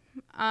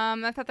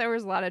 I thought there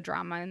was a lot of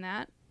drama in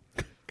that.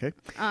 Okay.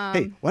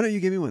 Hey, why don't you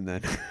give me one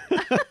then? You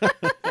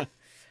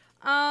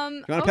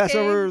want to okay. pass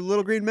over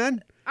Little Green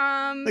Men?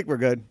 I think we're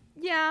good.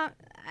 Yeah.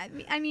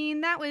 I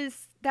mean, that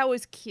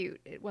was cute.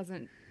 It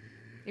wasn't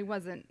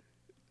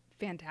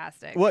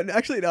fantastic. Well,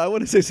 actually, no, I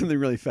want to say something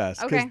really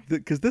fast. Okay.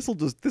 Because this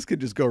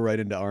could just go right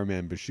into our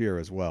man Bashir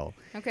as well.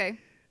 Okay.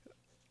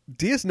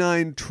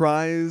 DS9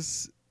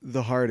 tries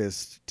the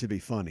hardest to be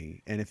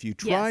funny, and if you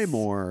try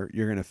more,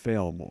 you're going to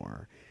fail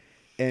more.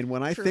 And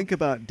when I think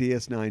about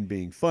DS9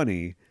 being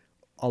funny,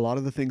 a lot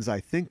of the things I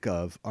think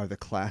of are the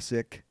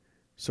classic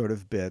sort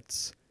of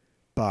bits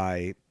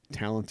by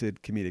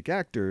talented comedic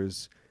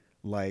actors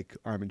like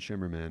Armin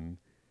Shimmerman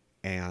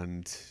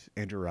and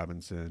Andrew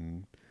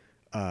Robinson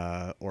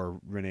or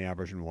Rene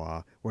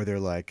Auberjonois, where they're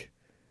like,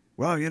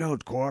 well,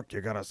 Quark,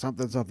 you got a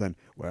something.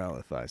 Well,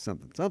 if I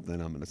something, I'm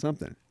going to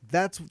something.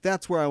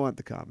 That's where I want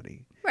the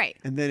comedy. Right.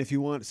 And then if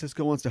you want,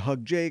 Cisco wants to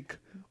hug Jake,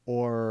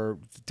 or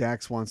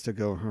Dax wants to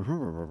go,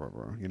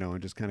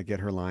 and just kind of get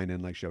her line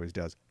in like she always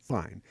does.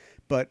 Fine.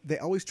 But they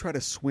always try to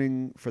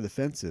swing for the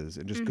fences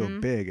and just go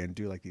big and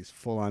do like these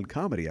full-on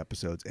comedy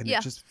episodes. And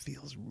it just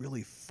feels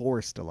really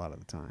forced a lot of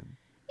the time.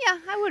 Yeah,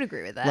 I would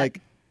agree with that.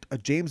 Like a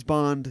James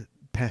Bond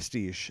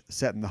pastiche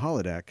set in the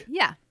holodeck.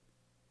 Yeah.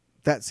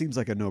 That seems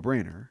like a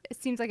no-brainer.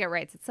 It seems like it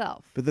writes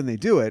itself. But then they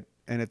do it,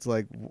 and it's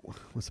like,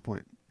 what's the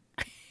point?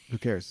 Who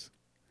cares?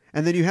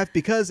 And then you have,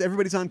 because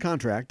everybody's on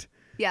contract.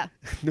 Yeah.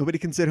 Nobody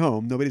can sit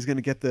home. Nobody's going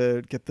to get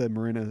the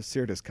Marina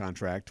Sirtis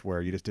contract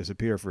where you just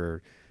disappear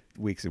for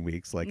weeks and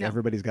weeks. Like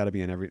everybody's got to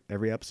be in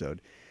every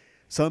episode.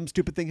 Some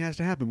stupid thing has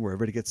to happen where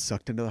everybody gets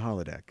sucked into the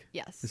holodeck.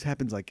 Yes. This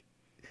happens like,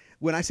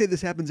 when I say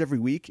this happens every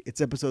week,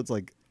 it's episodes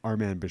like Our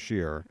Man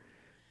Bashir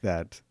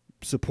that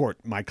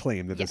support my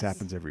claim that this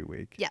happens every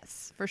week.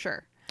 Yes, for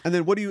sure. And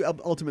then what do you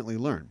ultimately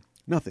learn?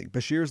 Nothing.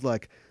 Bashir's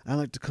like, I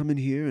like to come in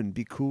here and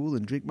be cool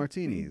and drink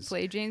martinis.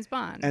 Play James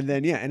Bond. And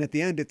then, and at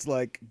the end, it's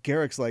like,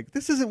 Garrick's like,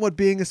 this isn't what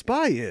being a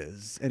spy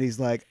is. And he's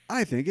like,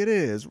 I think it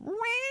is.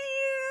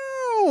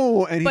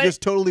 And he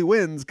just totally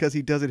wins because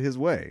he does it his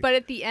way. But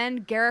at the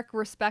end, Garrick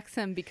respects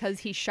him because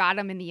he shot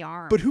him in the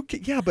arm. But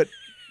but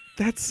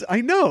that's,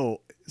 I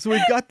know. So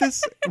we've got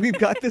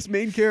this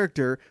main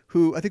character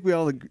who I think we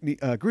all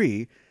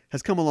agree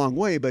has come a long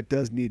way, but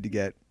does need to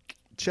get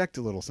checked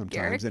a little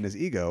sometimes in his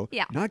ego.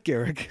 Yeah. Not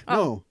Garrick. Oh.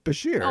 No,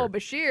 Bashir. Oh,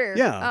 Bashir.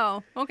 Yeah.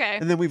 Oh, okay.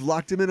 And then we've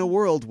locked him in a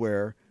world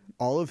where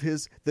all of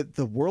his,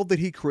 the world that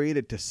he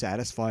created to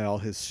satisfy all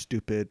his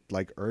stupid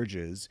like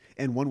urges,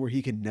 and one where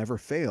he can never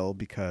fail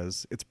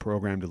because it's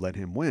programmed to let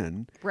him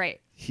win. Right.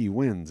 He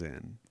wins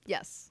in.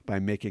 Yes. By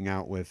making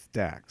out with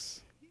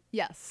Dax.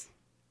 Yes.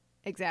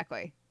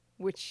 Exactly.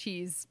 Which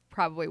he's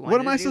probably wanted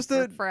to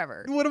do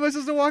forever. What am I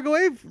supposed to walk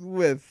away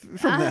with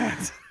from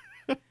that?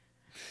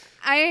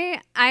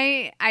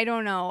 I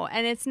don't know.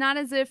 And it's not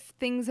as if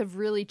things have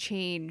really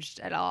changed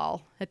at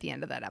all at the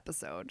end of that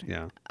episode.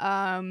 Yeah.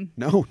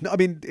 No, I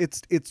mean,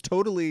 it's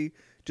totally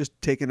just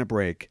taking a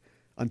break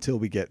until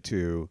we get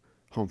to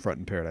Homefront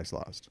and Paradise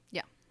Lost.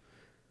 Yeah.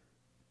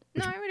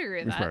 No, I would agree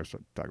with that. Which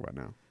part to talk about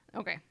now.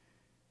 Okay.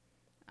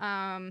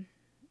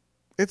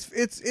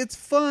 It's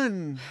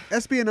fun.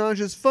 Espionage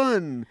is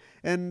fun.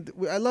 And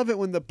I love it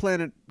when the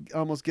planet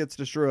almost gets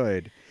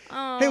destroyed.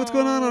 Oh, hey, what's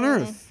going on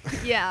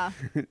Earth? Yeah.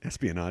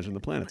 Espionage and the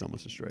planet's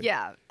almost destroyed.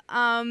 Yeah.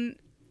 How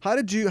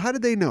did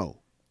they know?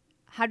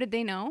 How did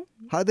they know?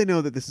 How did they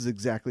know that this is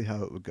exactly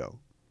how it would go?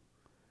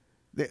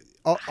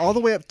 All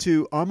the way up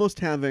to almost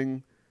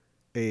having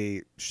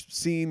a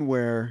scene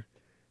where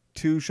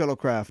two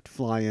shuttlecraft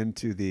fly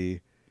into the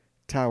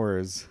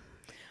towers.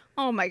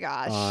 Oh my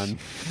gosh.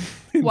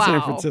 In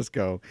San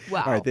Francisco.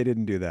 Wow. All right, they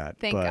didn't do that.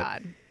 Thank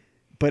God.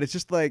 But it's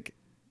just like,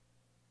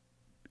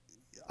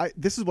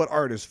 this is what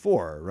art is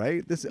for,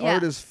 right?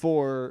 Art is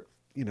for,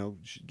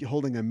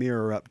 holding a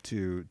mirror up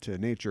to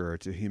nature or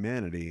to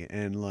humanity.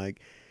 And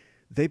like,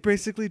 they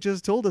basically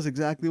just told us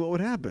exactly what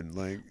would happen.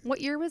 Like, what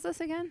year was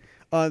this again?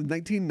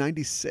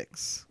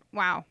 1996.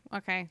 Wow.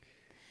 Okay.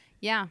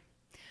 Yeah.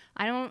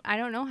 I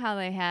don't know how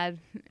they had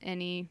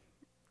any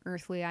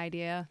earthly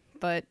idea,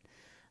 but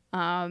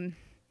yeah.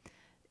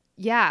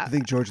 I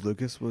think George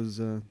Lucas was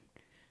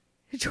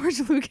George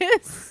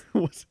Lucas?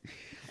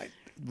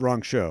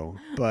 Wrong show,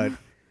 but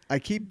I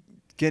keep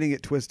getting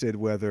it twisted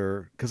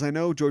because I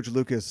know George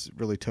Lucas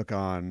really took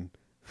on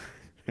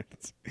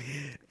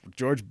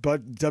George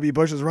W.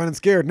 Bush is running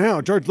scared now.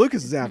 George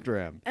Lucas is after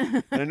him.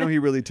 And I know he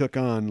really took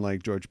on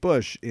like George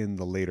Bush in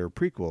the later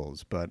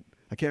prequels, but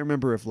I can't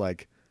remember if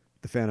like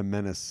the Phantom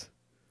Menace,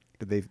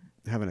 did they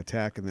have an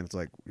attack and then it's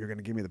like, you're going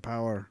to give me the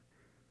power?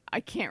 I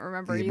can't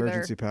remember the either.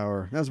 Emergency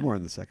power. That was more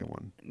in the second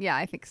one. Yeah,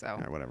 I think so. All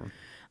right, whatever.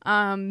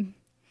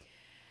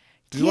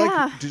 Did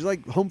you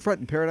like Homefront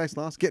and Paradise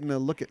Lost? Getting a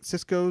look at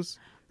Cisco's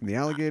and the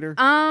alligator?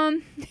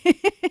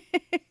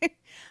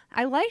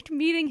 I liked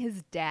meeting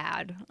his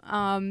dad.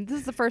 This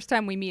is the first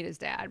time we meet his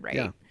dad,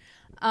 right?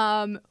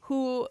 Yeah.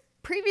 Who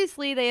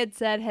previously they had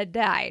said had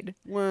died.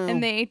 Well,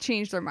 and they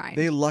changed their mind.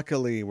 They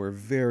luckily were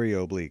very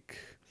oblique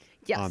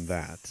on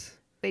that.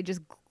 They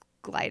just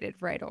glided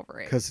right over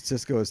it. Because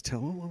Cisco is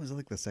what was it,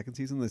 like the second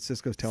season that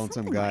Cisco's telling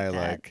Something some guy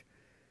like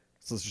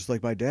so it's just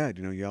like my dad,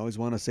 you always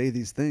want to say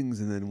these things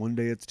and then one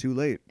day it's too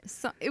late.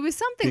 So, it was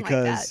something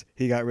because like that.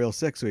 He got real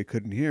sick so he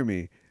couldn't hear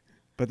me.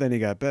 But then he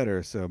got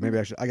better, so maybe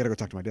I got to go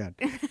talk to my dad.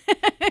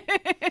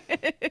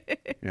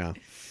 Yeah.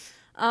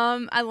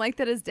 I like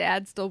that his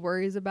dad still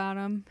worries about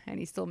him and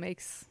he still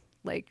makes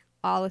like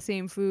all the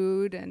same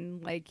food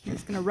and like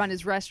he's going to run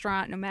his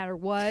restaurant no matter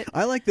what.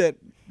 I like that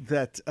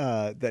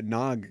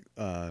Nog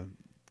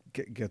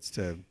gets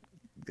to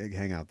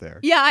hang out there.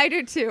 Yeah, I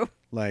do too.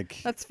 Like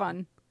that's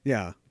fun.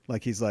 Yeah,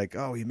 like he's like,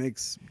 oh, he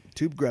makes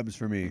tube grubs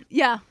for me.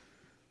 Yeah,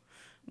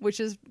 which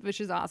is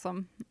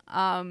awesome.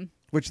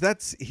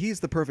 He's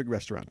the perfect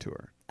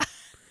restaurateur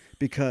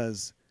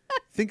because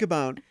think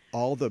about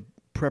all the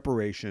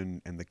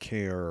preparation and the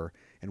care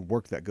and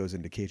work that goes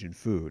into Cajun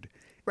food.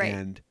 Right.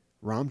 And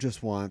Rom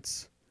just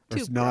wants, or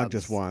tube Nog grubs.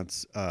 just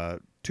wants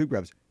tube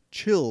grubs,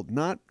 chilled,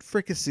 not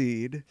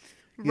fricasseed,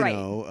 You Right.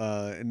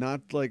 know,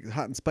 not like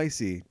hot and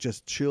spicy,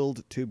 just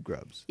chilled tube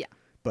grubs. Yeah.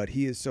 But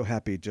he is so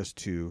happy just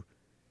to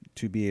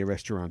be a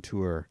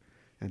restaurateur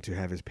and to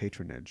have his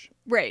patronage.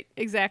 Right.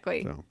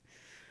 Exactly. So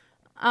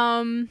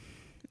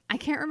I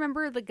can't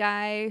remember the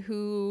guy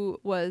who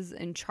was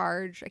in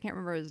charge. I can't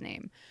remember his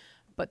name,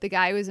 but the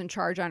guy who was in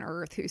charge on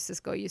Earth who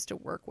Cisco used to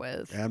work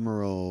with.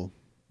 Admiral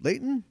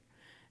Layton?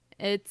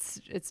 It's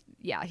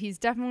yeah, he's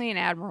definitely an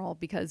admiral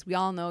because we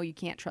all know you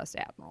can't trust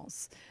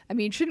admirals. I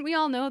mean, shouldn't we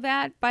all know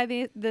that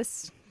by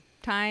this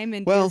time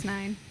in Well,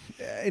 DS9?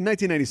 In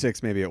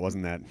 1996, maybe it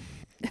wasn't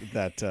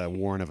that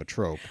worn of a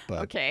trope,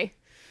 but Okay.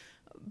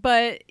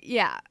 But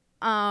yeah,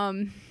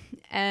 and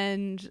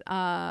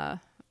I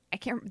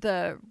can't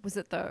was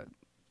it the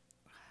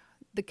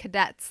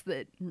cadets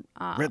that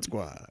Red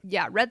Squad.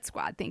 yeah, Red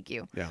Squad, thank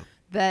you. Yeah.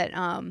 That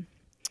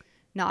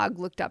Nog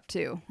looked up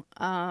to.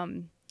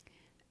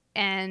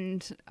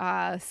 And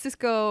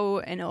Cisco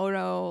and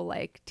Odo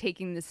like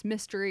taking this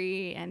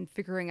mystery and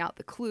figuring out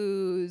the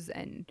clues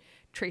and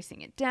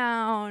tracing it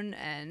down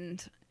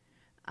and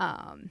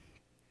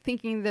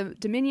thinking the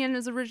Dominion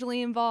is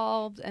originally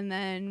involved and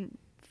then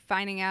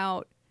finding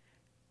out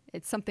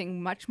it's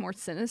something much more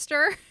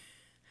sinister.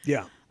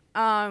 Yeah.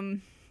 I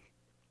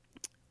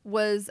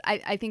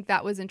think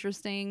that was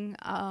interesting.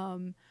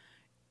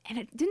 And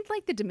it didn't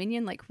like the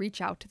Dominion like reach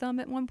out to them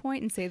at one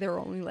point and say there were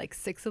only like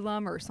 6 of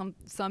them or some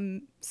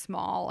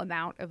small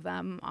amount of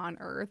them on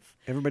Earth.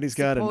 Everybody's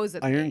got an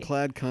supposedly.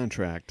 ironclad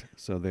contract,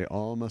 so they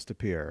all must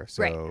appear.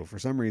 So Right. for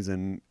some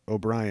reason,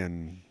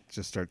 O'Brien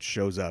just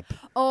shows up.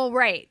 Oh,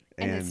 right.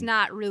 And it's And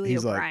not really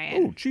He's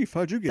O'Brien. like, "Oh, Chief,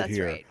 how'd you get That's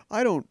here? right.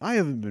 I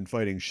haven't been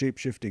fighting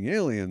shape-shifting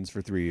aliens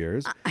for 3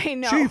 years. I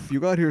know. Chief, you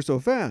got here so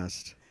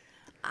fast."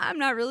 I'm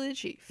not really the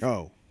chief.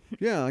 Oh,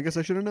 yeah. I guess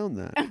I should have known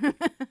that.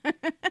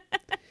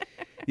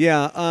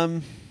 Yeah.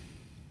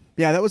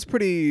 Yeah. That was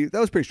pretty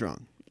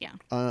strong. Yeah.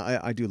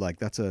 I do like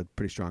that's a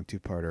pretty strong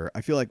 2-parter.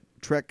 I feel like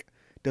Trek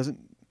doesn't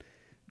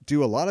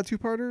do a lot of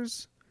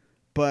 2-parters,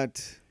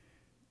 but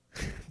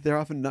they're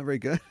often not very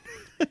good.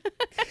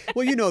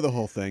 Well, you know the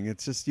whole thing.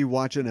 It's just you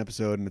watch an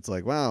episode and it's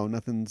like, wow,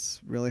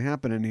 nothing's really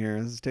happening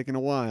here. This is taking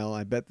a while.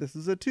 I bet this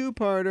is a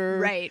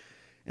 2-parter. Right.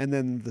 And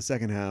then the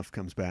second half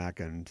comes back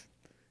and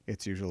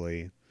it's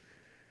usually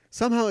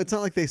somehow it's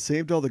not like they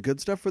saved all the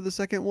good stuff for the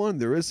second one.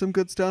 There is some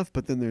good stuff,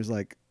 but then there's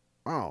like,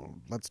 oh,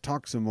 let's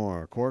talk some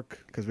more,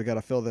 Quark, because we got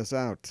to fill this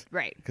out.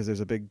 Right. Because there's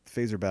a big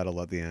phaser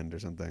battle at the end or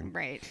something.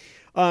 Right.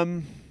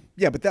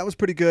 Yeah, but that was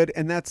pretty good,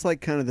 and that's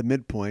like kind of the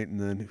midpoint, and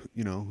then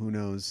who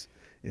knows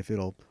if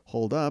it'll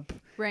hold up.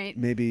 Right.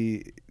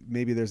 Maybe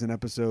there's an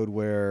episode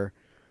where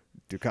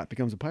Dukat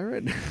becomes a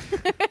pirate.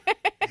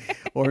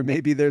 Or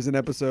maybe there's an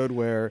episode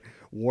where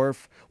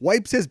Worf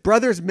wipes his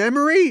brother's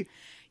memory.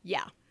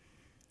 Yeah.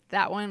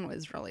 That one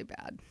was really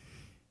bad.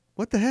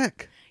 What the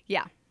heck?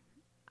 Yeah.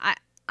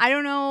 I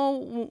don't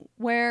know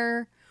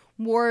where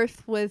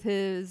Worf with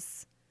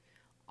his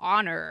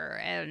honor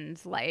and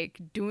like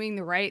doing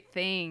the right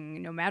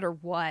thing no matter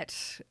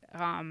what,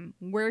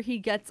 where he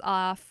gets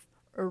off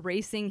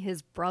erasing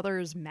his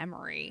brother's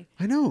memory.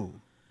 I know.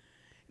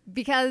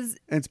 Because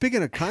And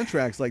speaking of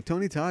contracts, like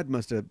Tony Todd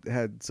must have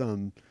had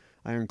some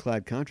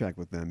ironclad contract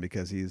with them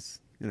because he's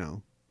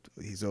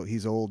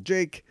old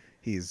Jake.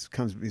 He's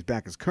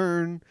back as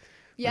Kern.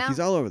 yeah. Like he's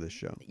all over this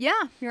show.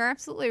 Yeah, you're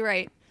absolutely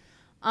right.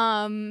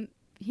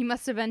 He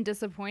must have been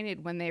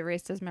disappointed when they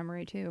erased his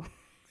memory too.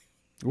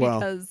 Well,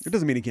 Because- it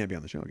doesn't mean he can't be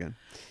on the show again.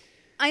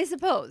 I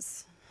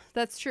suppose.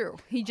 That's true.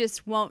 He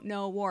just won't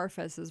know Worf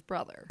as his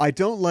brother. I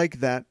don't like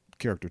that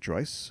character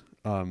choice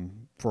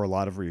for a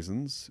lot of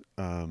reasons.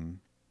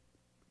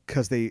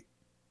 Because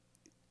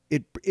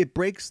it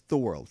breaks the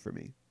world for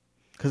me.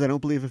 Because I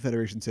don't believe a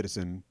Federation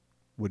citizen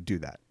would do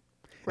that.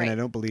 Right. And I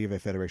don't believe a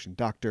Federation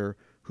doctor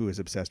who is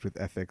obsessed with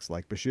ethics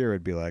like Bashir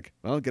would be like,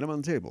 well, get him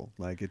on the table.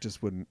 Like, it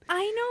just wouldn't.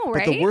 I know,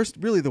 right? But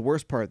the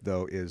worst part,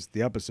 though, is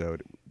the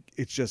episode.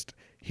 It's just,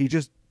 he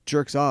just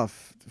jerks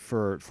off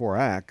for 4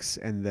 acts,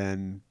 and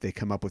then they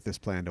come up with this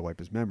plan to wipe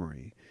his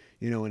memory.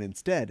 And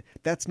instead,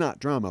 that's not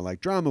drama.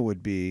 Like, drama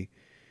would be,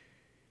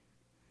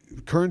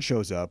 Kern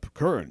shows up.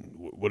 Kern,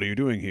 what are you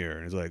doing here?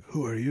 And he's like,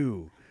 who are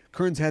you?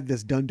 Kern's had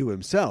this done to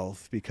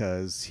himself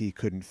because he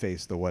couldn't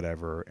face the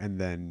whatever, and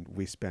then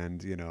we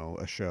spend,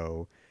 a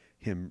show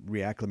him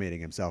reacclimating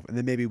himself, and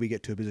then maybe we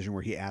get to a position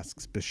where he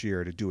asks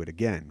Bashir to do it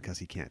again because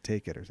he can't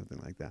take it or something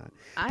like that.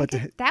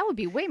 That would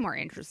be way more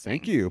interesting.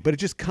 Thank you. But it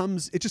just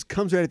comes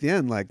right at the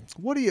end. Like,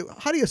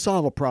 how do you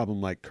solve a problem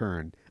like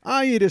Kern?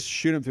 You just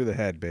shoot him through the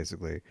head,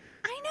 basically.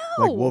 I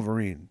know. Like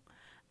Wolverine.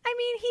 I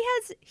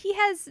mean, he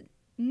has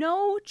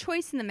no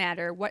choice in the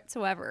matter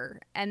whatsoever,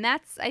 and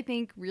that's, I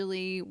think,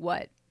 really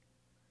what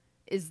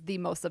is the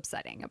most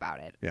upsetting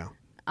about it. Yeah.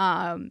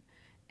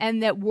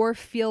 And that Worf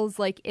feels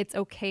like it's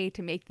okay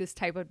to make this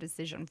type of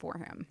decision for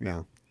him.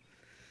 Yeah.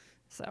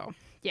 So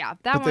yeah,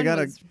 But they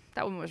gotta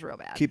that one was real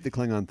bad. Keep the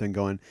Klingon thing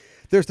going.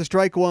 There's the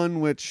strike one,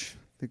 which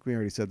I think we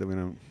already said that we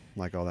don't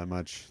like all that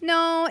much.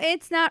 No,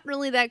 it's not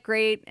really that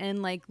great.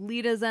 And like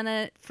Lita's in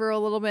it for a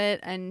little bit,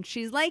 and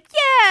she's like,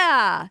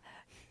 "Yeah,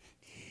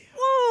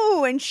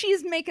 no, and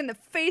she's making the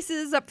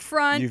faces up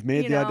front. You've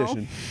made the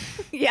audition.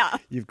 Yeah,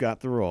 You've got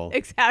the role.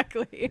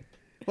 exactly.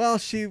 Well,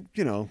 she,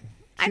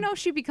 I know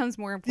she becomes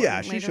more important.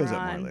 Yeah, she later shows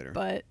up on, more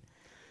later.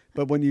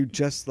 But when you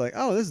just like,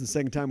 oh, this is the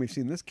second time we've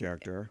seen this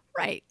character.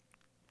 right.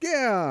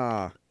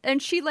 Yeah.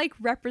 And she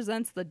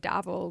represents the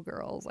Davo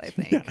girls, I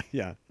think.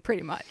 Yeah.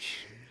 Pretty much.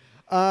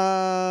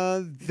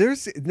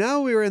 There's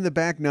now we're in the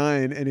back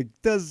nine, and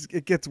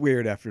it gets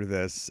weird after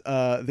this.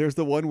 There's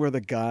the one where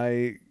the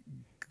guy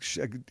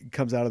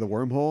comes out of the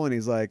wormhole and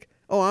he's like,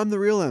 "Oh, I'm the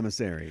real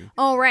emissary."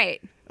 Oh,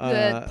 right.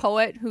 The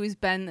poet who's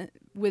been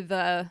with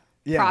the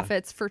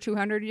prophets for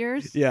 200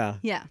 years. Yeah.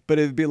 Yeah. But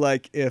it'd be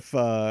like if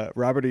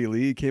Robert E.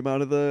 Lee came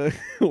out of the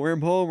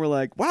wormhole and we're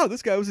like, "Wow,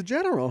 this guy was a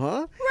general,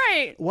 huh?"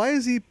 Right. Why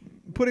is he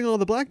putting all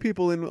the black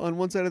people on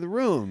one side of the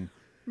room?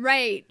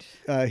 Right.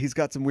 He's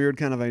got some weird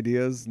kind of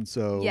ideas, and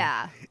so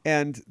yeah.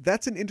 And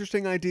that's an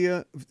interesting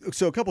idea.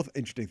 So a couple of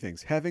interesting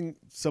things: having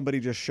somebody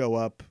just show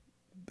up,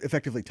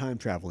 effectively time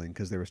traveling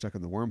because they were stuck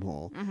in the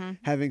wormhole. Mm-hmm.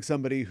 Having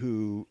somebody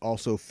who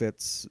also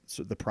fits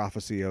the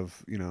prophecy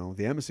of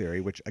the emissary,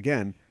 which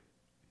again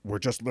we're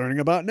just learning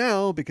about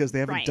now because they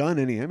haven't done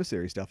any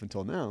emissary stuff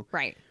until now.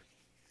 Right.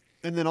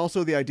 And then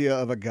also the idea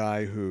of a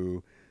guy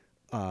who,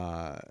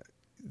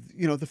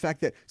 the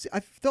fact that I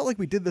felt like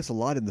we did this a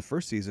lot in the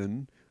first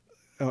season.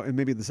 And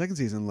maybe the second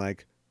season,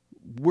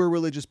 we're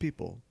religious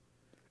people.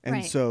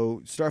 And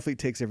so Starfleet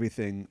takes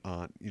everything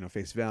on,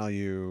 face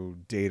value,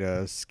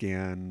 data,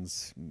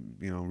 scans,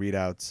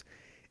 readouts.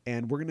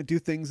 And we're going to do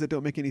things that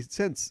don't make any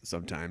sense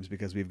sometimes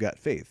because we've got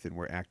faith and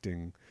we're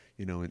acting,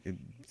 in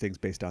things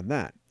based on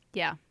that.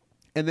 Yeah.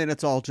 And then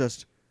it's all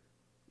just,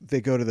 they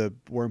go to the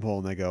wormhole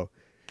and they go,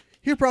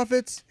 "Here,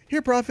 prophets.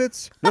 Here,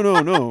 prophets.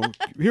 No.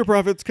 Here,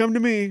 prophets. Come to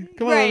me.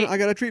 Come on. I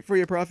got a treat for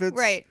you, prophets."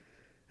 Right.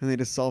 And they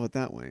just solve it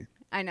that way.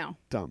 I know.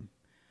 Dumb.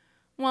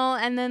 Well,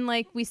 and then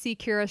we see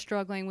Kira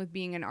struggling with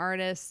being an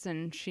artist,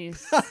 and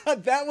she's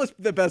that was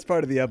the best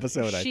part of the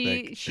episode. I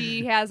think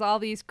she has all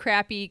these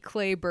crappy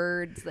clay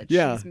birds that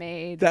she's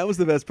made. That was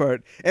the best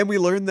part, and we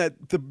learned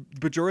that the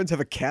Bajorans have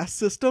a caste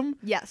system.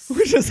 Yes,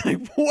 which is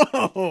like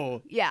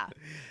whoa. Yeah,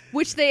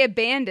 which they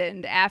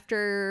abandoned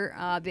after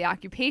the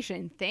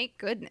occupation. Thank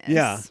goodness.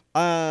 Yeah.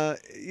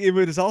 It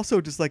was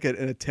also just like an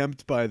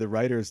attempt by the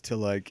writers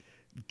to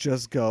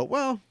just go,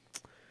 well,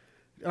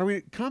 are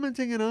we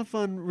commenting enough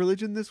on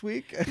religion this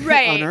week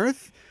on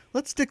Earth?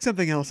 Let's stick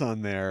something else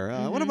on there.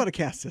 What about a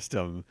caste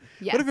system?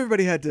 Yeah. What if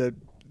everybody had to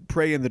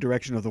pray in the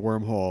direction of the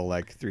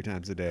wormhole 3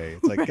 times a day?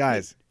 It's like,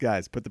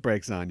 guys, put the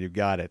brakes on. You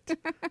got it.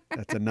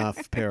 That's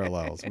enough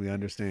parallels. We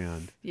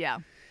understand. Yeah.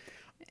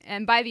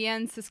 And by the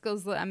end,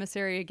 Sisko's the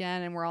emissary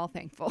again, and we're all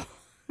thankful.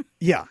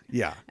 Yeah.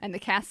 And the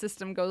caste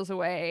system goes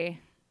away.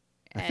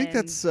 I think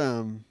that's,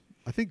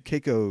 I think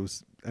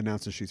Keiko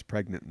announces she's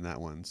pregnant in that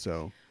one,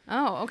 so...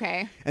 Oh,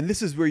 okay. And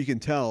this is where you can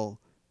tell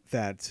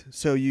that,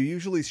 so you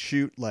usually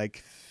shoot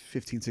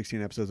 15,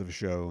 16 episodes of a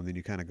show, and then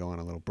you kind of go on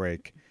a little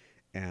break,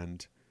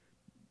 and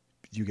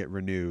you get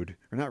renewed,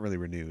 or not really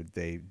renewed,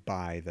 they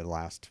buy the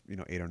last,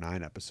 8 or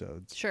 9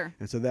 episodes. Sure.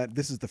 And so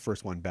this is the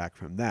first one back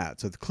from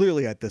that. So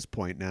clearly at this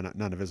point,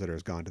 none of Visitor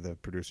has gone to the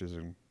producers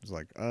and was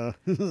like,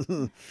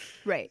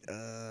 Right.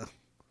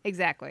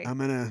 Exactly. I'm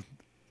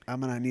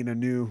gonna need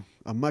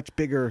a much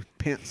bigger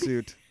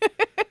pantsuit.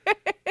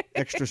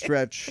 Extra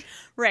stretch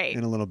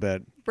in a little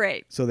bit.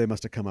 Right. So they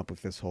must have come up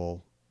with this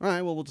whole, all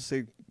right, well, we'll just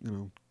say,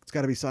 it's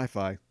got to be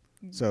sci-fi.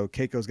 So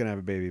Keiko's going to have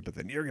a baby, but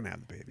then you're going to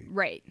have the baby.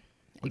 Right.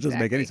 Which doesn't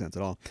make any sense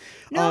at all.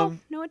 No,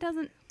 it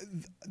doesn't.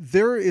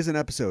 There is an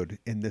episode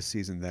in this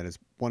season that is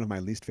one of my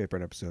least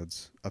favorite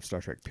episodes of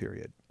Star Trek,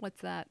 period. What's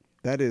that?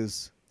 That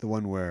is the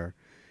one where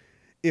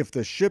if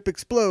the ship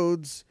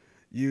explodes,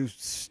 you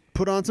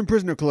put on some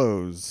prisoner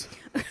clothes.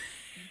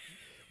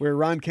 Where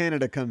Ron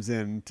Canada comes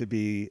in to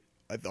be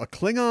a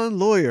Klingon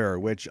lawyer,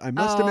 which I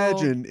must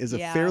imagine is a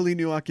fairly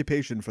new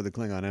occupation for the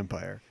Klingon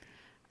Empire.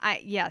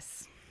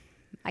 Yes.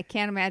 I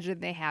can't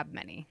imagine they have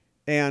many.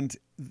 And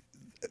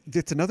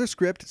it's another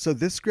script. So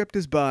this script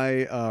is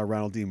by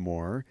Ronald D.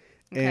 Moore,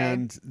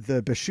 and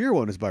the Bashir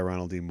one is by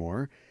Ronald D.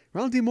 Moore.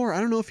 Ronald D. Moore, I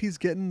don't know if he's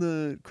getting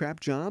the crap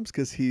jobs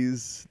because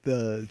he's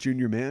the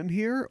junior man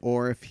here,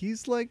 or if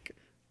he's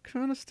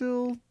kind of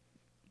still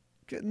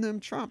getting them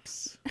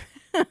chops.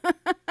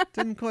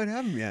 Didn't quite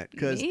have them yet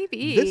because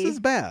this is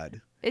bad.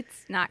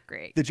 It's not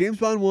great. The James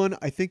Bond one,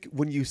 I think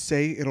when you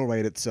say it'll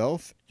write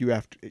itself, you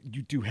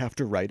do have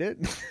to write it.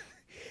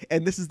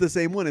 And this is the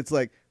same one. It's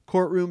like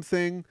courtroom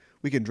thing.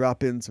 We can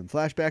drop in some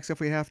flashbacks if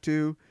we have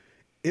to.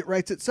 It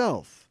writes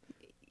itself.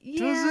 Yeah.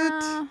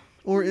 Does it?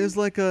 Or is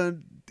a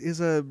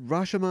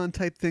Rashomon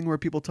type thing where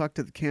people talk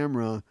to the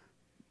camera,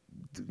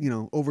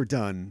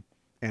 overdone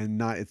and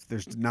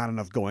there's not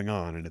enough going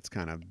on and it's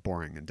kind of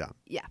boring and dumb.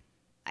 Yeah.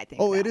 I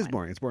think. Oh, it is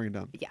boring. It's boring and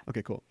dumb. Yeah.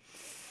 Okay, cool.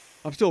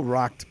 I'm still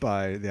rocked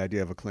by the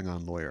idea of a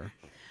Klingon lawyer.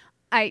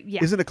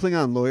 Yeah. Isn't a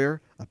Klingon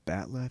lawyer a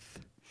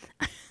batleth?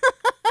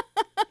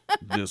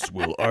 This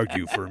will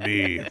argue for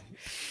me.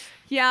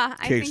 Yeah,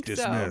 I Case think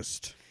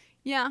dismissed. So.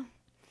 Yeah.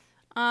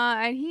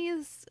 And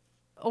he's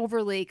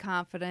overly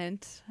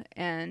confident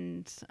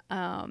and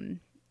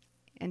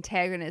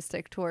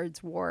antagonistic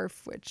towards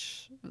Worf,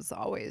 which was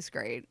always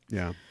great.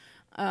 Yeah.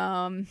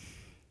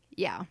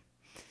 Yeah.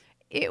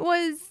 It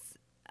was,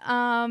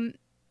 I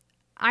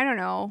don't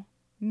know.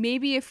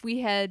 Maybe if we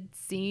had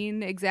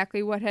seen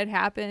exactly what had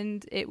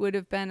happened, it would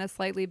have been a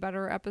slightly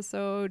better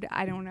episode.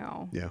 I don't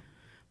know. Yeah.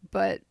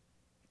 But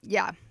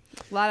yeah,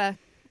 a lot of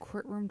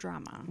courtroom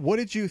drama. What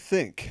did you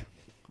think?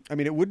 I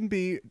mean, it wouldn't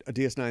be a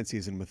DS9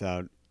 season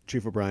without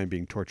Chief O'Brien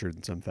being tortured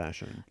in some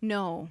fashion.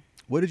 No.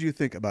 What did you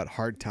think about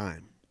Hard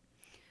Time?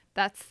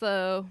 That's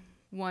the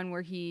one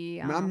where he...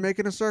 I'm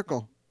making a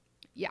circle.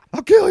 Yeah.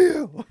 I'll kill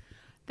you.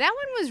 That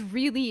one was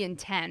really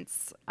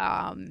intense.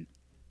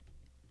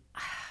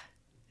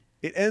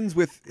 It ends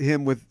with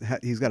him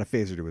he's got a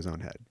phaser to his own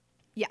head.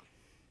 Yeah.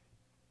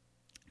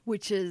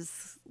 Which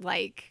is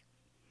like,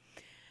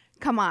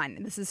 come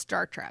on, this is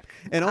Star Trek.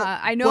 And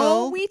I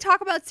know we talk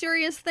about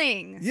serious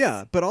things.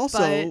 Yeah, but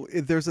also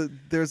there's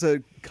a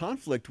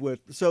conflict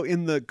with. So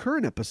in the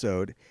current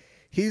episode,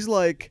 he's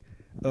like,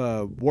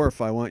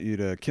 Worf, I want you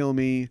to kill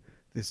me.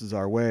 This is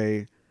our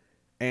way.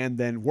 And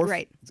then Worf,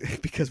 right.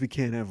 because we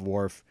can't have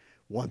Worf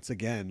once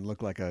again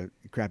look like a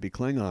crappy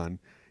Klingon.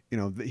 You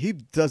know, he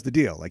does the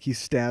deal. Like, he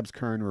stabs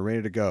Kern. We're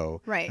ready to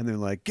go. Right. And they're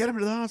like, get him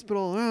to the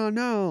hospital. Oh,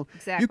 no.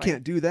 Exactly. You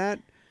can't do that.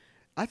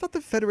 I thought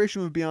the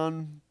Federation would be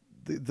on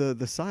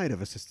the side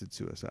of assisted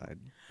suicide.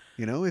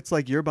 You know, it's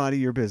like your body,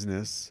 your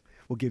business.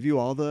 We'll give you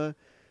all the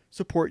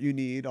support you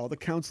need, all the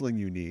counseling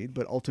you need.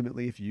 But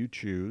ultimately, if you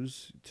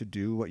choose to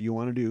do what you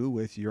want to do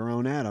with your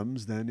own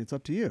atoms, then it's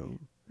up to you.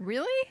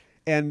 Really?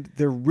 And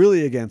they're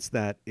really against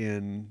that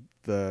in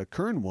the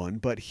Kern one.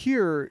 But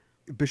here...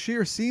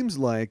 Bashir seems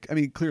like, I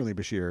mean, clearly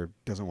Bashir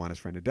doesn't want his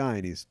friend to die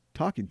and he's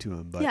talking to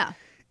him, but yeah.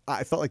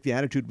 I felt like the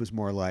attitude was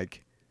more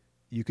like,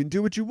 you can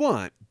do what you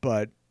want,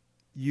 but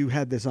you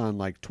had this on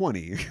like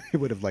 20, it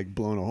would have like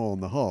blown a hole in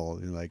the hull.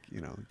 You're like,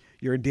 you know,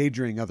 you're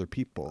endangering other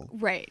people.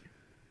 Right.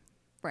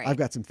 Right. I've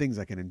got some things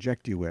I can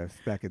inject you with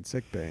back in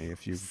sickbay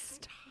if you,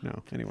 Stop.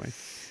 no, anyway.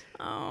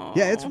 Oh.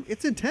 Yeah,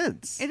 it's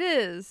intense. It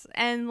is.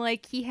 And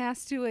like, he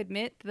has to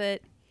admit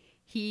that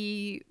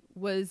he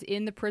was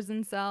in the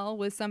prison cell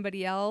with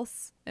somebody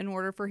else in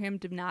order for him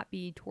to not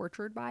be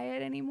tortured by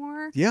it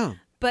anymore. Yeah.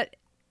 But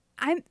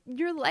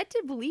you're led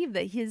to believe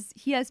that he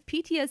has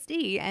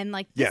PTSD and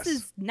like this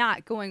is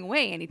not going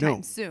away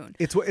anytime soon.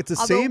 It's the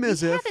same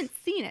as if we haven't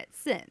seen it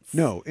since.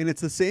 No, and it's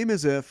the same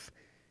as if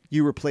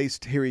you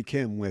replaced Harry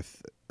Kim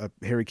with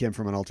Harry Kim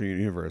from an alternate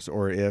universe,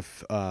 or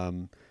if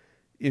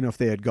if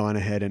they had gone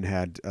ahead and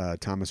had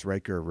Thomas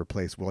Riker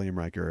replace William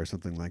Riker or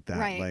something like that.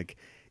 Right. Like,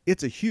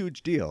 it's a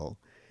huge deal.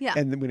 Yeah.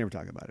 And then we never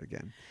talk about it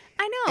again.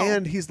 I know.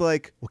 And he's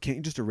like, well, can't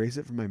you just erase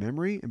it from my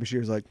memory? And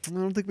Bashir's like, I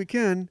don't think we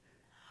can.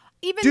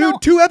 Even Dude, though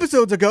 2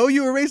 episodes ago,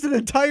 you erased an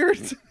entire...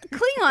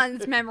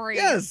 Klingon's memory.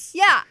 Yes.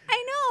 Yeah,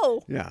 I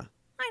know. Yeah.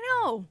 I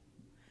know.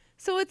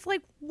 So it's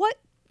like, what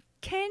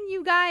can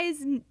you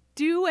guys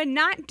do and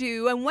not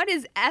do? And what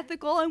is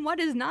ethical and what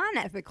is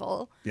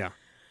non-ethical? Yeah.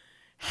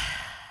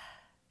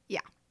 Yeah.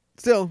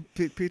 Still,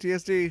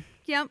 PTSD.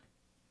 Yep.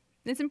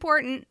 It's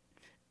important.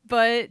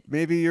 But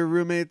maybe your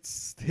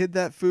roommates hid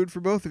that food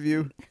for both of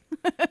you.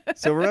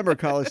 So remember,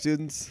 college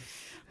students.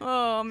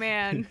 Oh,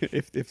 man.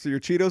 If your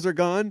Cheetos are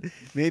gone,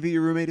 maybe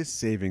your roommate is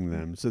saving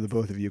them so the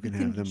both of you can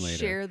have them later.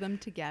 Share them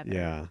together.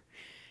 Yeah.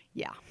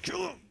 Yeah.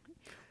 Kill them.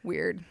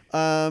 Weird.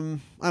 I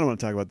don't want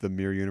to talk about the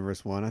Mirror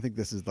Universe one. I think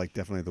this is like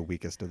definitely the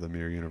weakest of the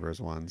Mirror Universe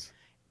ones.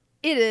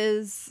 It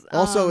is.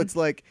 Also, it's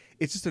like,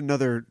 it's just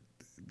another,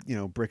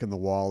 brick in the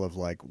wall of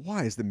like,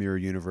 why is the Mirror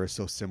Universe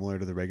so similar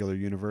to the regular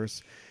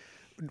universe?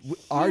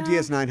 Our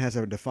DS9 has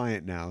a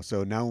Defiant now,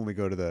 so now when we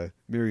go to the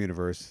Mirror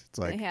Universe, it's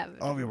like,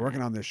 we're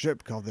working on this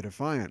ship called the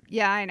Defiant.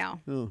 Yeah, I know.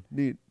 Oh,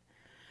 neat.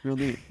 Real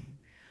neat.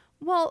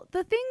 Well,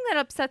 the thing that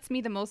upsets me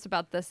the most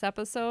about this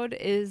episode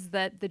is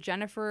that the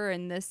Jennifer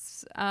in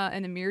this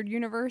in the Mirrored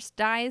Universe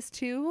dies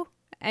too,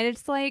 and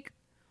it's like,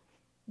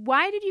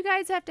 why did you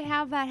guys have to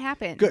have that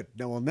happen? Good.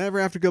 No, we'll never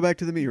have to go back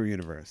to the Mirror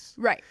Universe.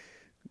 Right.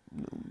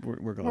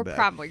 We're going We're back.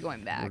 probably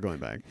going back. We're going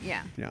back.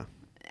 Yeah. Yeah.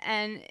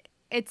 And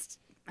it's,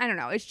 I don't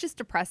know, it's just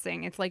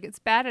depressing. It's like, it's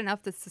bad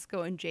enough that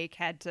Cisco and Jake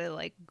had to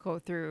like go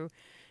through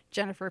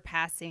Jennifer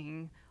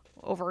passing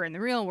over in the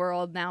real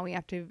world. Now we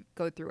have to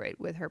go through it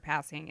with her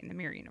passing in the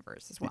Mirror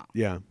Universe as well.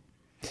 Yeah.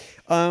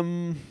 I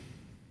want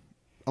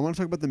to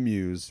talk about the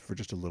Muse for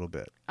just a little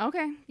bit.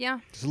 Okay. Yeah.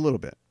 Just a little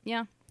bit.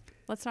 Yeah.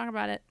 Let's talk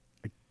about it.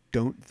 I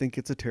don't think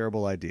it's a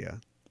terrible idea.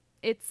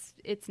 It's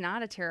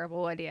not a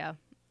terrible idea.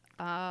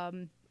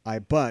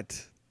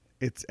 But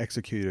it's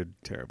executed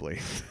terribly.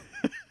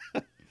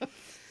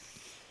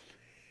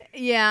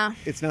 Yeah.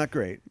 It's not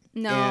great.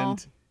 No.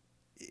 And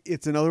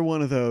it's another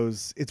one of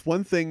those. It's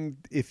one thing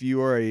if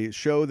you are a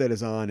show that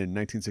is on in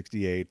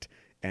 1968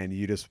 and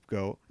you just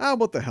go, oh,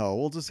 what the hell?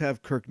 We'll just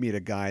have Kirk meet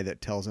a guy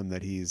that tells him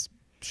that he's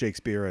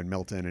Shakespeare and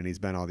Milton and he's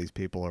been all these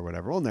people or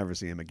whatever. We'll never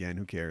see him again.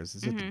 Who cares?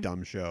 It's such a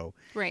dumb show.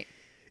 Right.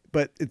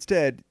 But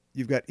instead,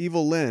 you've got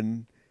Evil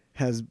Lynn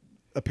has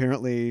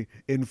apparently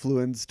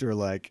influenced or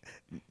like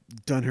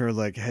done her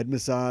like head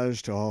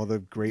massage to all the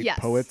great Yes.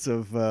 poets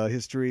of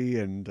history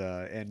and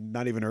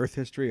not even Earth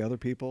history, other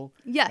people.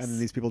 Yes. And then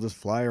these people just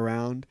fly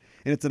around.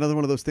 And it's another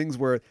one of those things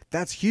where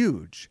that's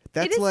huge.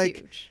 That's It is like,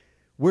 huge.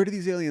 where do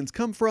these aliens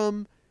come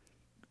from?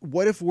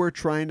 What if we're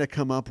trying to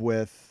come up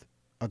with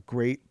a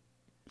great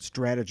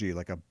strategy,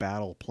 like a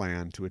battle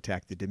plan to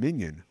attack the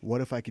Dominion?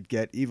 What if I could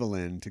get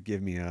Evelyn to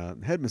give me a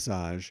head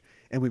massage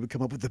and we would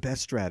come up with the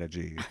best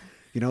strategy?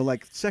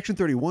 Like Section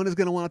 31 is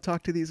going to want to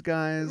talk to these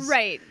guys.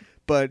 Right.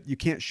 But you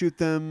can't shoot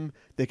them.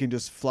 They can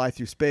just fly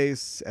through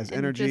space as And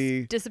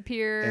energy. just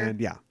disappear. And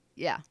yeah.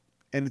 Yeah.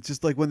 And it's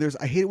just like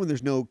I hate it when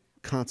there's no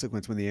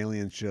consequence, when the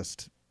aliens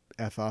just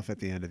F off at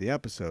the end of the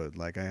episode.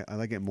 Like I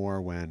like it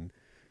more when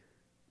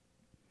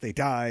they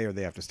die or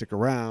they have to stick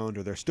around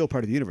or they're still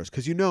part of the universe.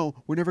 Because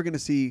we're never going to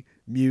see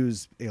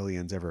Muse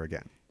aliens ever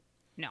again.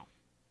 No.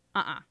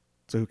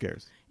 So who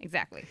cares?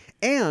 Exactly.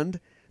 And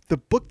the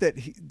book that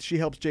she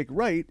helps Jake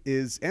write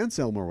is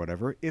Anselm or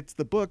whatever. It's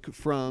the book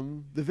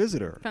from The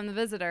Visitor. From The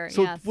Visitor,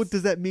 So yes. what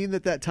does that mean,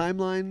 that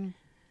timeline?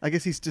 I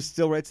guess he just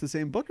still writes the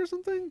same book or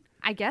something?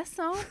 I guess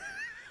so.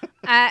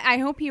 I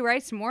hope he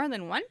writes more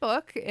than one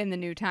book in the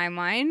new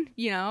timeline,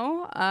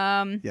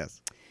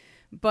 Yes.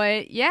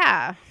 But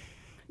yeah.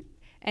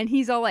 And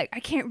he's all like, I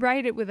can't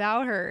write it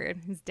without her.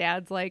 And his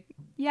dad's like,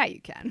 yeah, you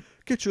can.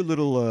 Get your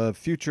little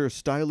future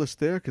stylus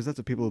there, because that's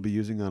what people will be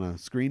using on a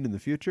screen in the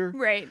future.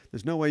 Right.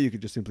 There's no way you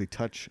could just simply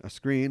touch a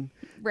screen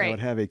that Right.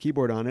 would have a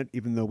keyboard on it,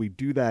 even though we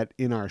do that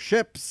in our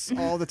ships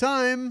all the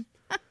time.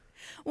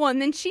 Well,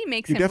 and then she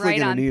makes You're him definitely write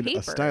going on to need paper.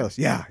 a stylus.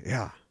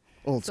 Yeah.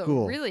 Old So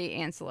school. really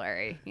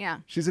ancillary.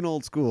 Yeah. She's an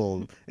old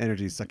school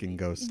energy sucking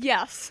ghost.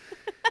 Yes.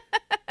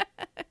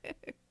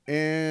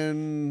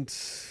 And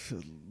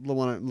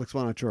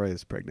Luxwana Troy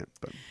is pregnant,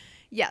 but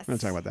Yes. we're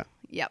not talking about that.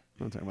 Yep.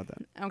 We're not talking about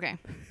that. Okay.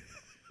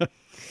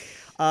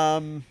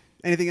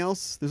 Anything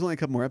else? There's only a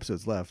couple more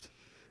episodes left.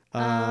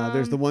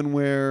 There's the one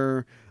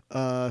where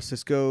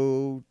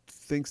Cisco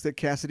thinks that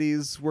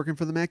Cassidy's working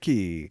for the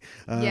Maquis.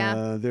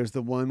 Yeah. There's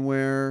the one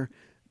where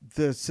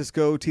the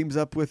Cisco teams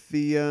up with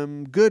the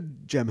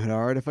good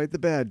Jem'Hadar to fight the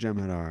bad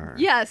Jem'Hadar.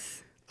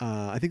 Yes.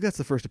 I think that's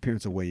the first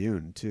appearance of Wei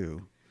Yun,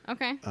 too.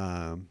 Okay.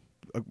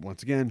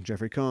 Once again,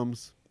 Jeffrey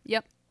Combs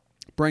Yep.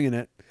 bringing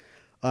it.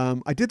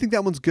 I did think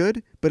that one's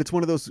good, but it's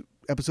one of those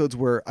episodes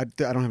where I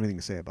don't have anything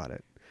to say about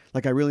it.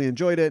 Like, I really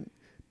enjoyed it,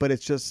 but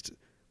it's just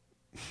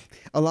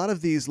a lot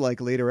of these like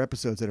later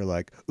episodes that are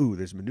like, ooh,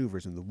 there's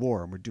maneuvers in the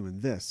war and we're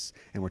doing this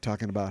and we're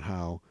talking about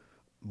how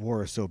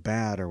war is so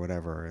bad or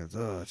whatever. It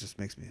just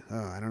makes me,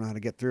 I don't know how to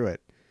get through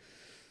it.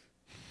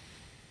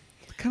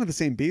 Kind of the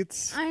same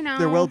beats. I know.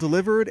 They're well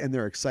delivered and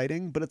they're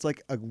exciting, but it's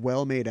like a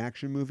well-made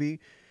action movie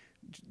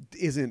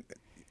isn't,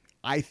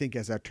 I think,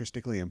 as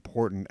artistically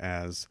important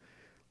as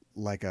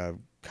like a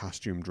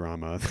costume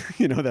drama.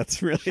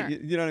 That's really, Sure.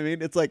 you know what I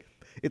mean? It's like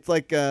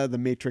The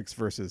Matrix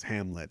versus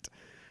Hamlet.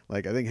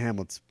 Like, I think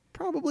Hamlet's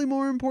probably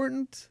more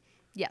important,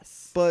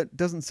 Yes. but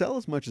doesn't sell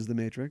as much as The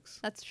Matrix.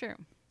 That's true.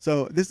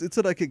 So it's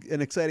like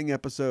an exciting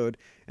episode,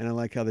 and I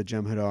like how the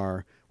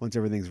Jem'Hadar, once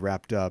everything's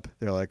wrapped up,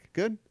 they're like,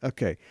 good?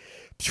 Okay.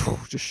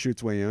 Just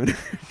shoots Wei Yun.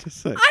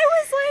 Just like, I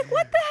was like,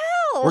 what the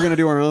hell? we're going to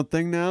do our own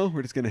thing now?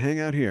 We're just going to hang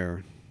out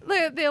here.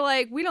 They're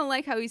like, we don't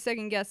like how he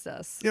second guessed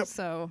us. Yep.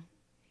 So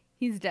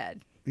he's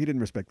dead. He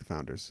didn't respect the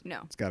founders.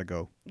 No. It's got to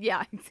go.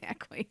 Yeah,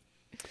 exactly.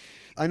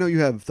 I know you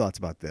have thoughts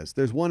about this.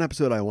 There's one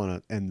episode I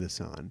want to end this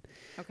on,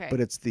 Okay. but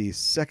it's the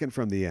second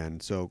from the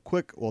end. So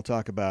quick, we'll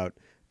talk about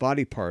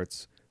Body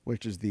Parts,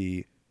 which is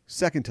the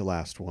second to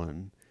last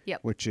one, Yep.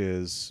 which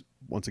is,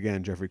 once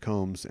again, Jeffrey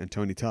Combs and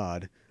Tony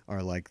Todd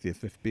are like the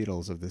fifth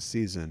Beatles of this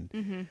season.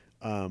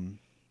 Mm-hmm.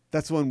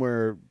 That's the one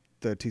where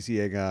the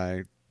TCA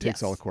guy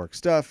takes Yes. all the Quark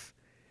stuff.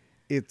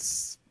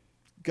 It's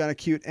got a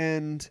cute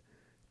end,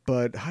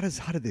 but how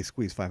did they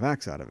squeeze 5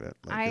 acts out of it?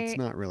 Like, it's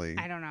not really.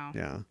 I don't know.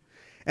 Yeah.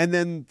 And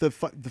then the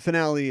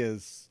finale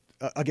is,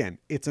 again,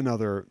 it's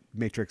another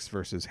Matrix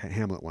versus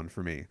Hamlet one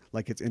for me.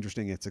 Like, it's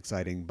interesting, it's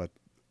exciting, but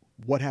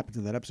what happens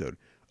in that episode?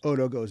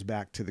 Odo goes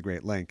back to the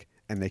Great Link,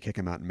 and they kick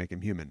him out and make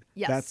him human.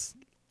 Yes. That's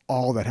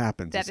all that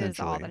happens, That is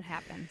essentially. all that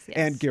happens. Yes.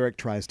 And Garrick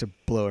tries to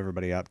blow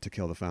everybody up to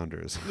kill the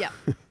founders. Yeah.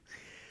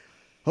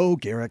 Oh,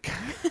 Garrick.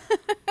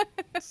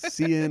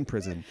 See you in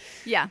prison.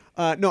 Yeah.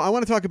 No, I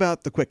want to talk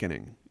about The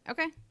Quickening,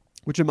 Okay.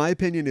 which in my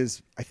opinion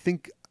is, I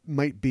think,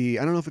 might be,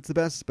 I don't know if it's the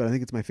best, but I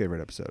think it's my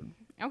favorite episode.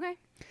 Okay.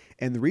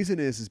 And the reason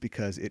is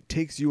because it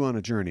takes you on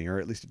a journey, or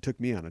at least it took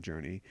me on a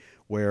journey,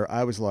 where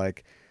I was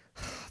like,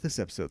 this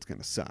episode's going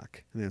to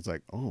suck. And then it's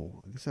like,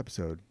 oh,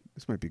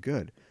 this might be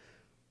good.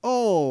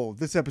 Oh,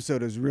 this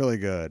episode is really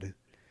good.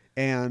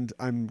 And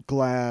I'm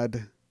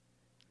glad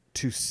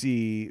to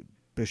see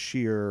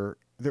Bashir,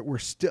 that we're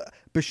still,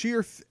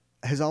 Bashir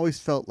has always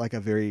felt like a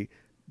very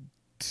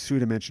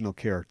two-dimensional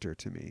character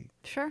to me.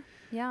 Sure.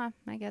 Yeah,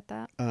 I get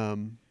that.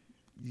 young,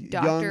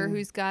 Doctor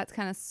who's got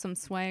kind of some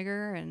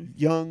swagger and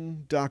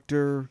young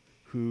doctor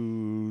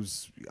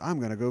who's, I'm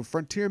going to go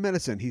frontier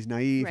medicine. He's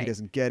naive. Right. He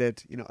doesn't get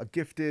it. A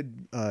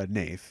gifted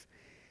naif.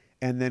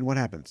 And then what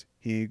happens?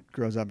 He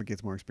grows up and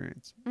gets more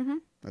experience. Mm-hmm.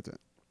 That's it.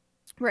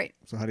 Right.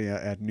 So how do you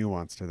add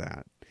nuance to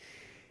that?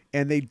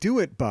 And they do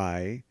it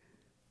by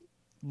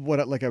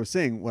like I was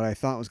saying, what I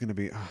thought was going to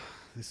be,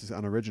 this is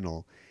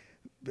unoriginal,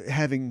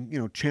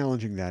 having,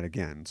 challenging that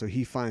again. So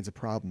he finds a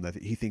problem that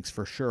he thinks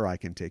for sure I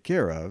can take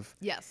care of.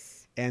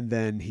 Yes. And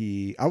then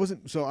I was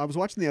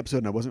watching the episode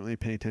and I wasn't really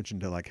paying attention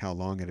to like how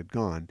long it had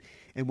gone.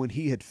 And when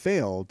he had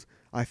failed,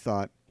 I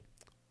thought,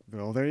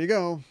 well, there you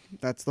go.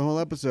 That's the whole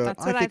episode.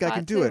 That's what I think I thought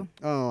can do it. too.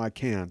 Oh, I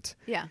can't.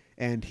 Yeah.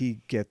 And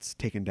he gets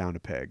taken down a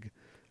peg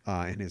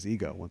in his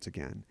ego once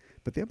again.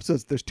 But the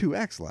episodes, there's 2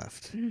 acts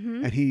left.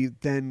 Mm-hmm. And he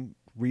then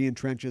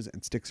re-entrenches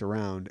and sticks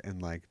around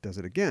and like does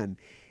it again.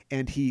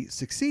 And he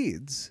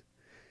succeeds.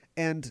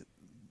 And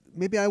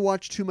maybe I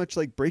watched too much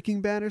like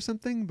Breaking Bad or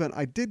something, but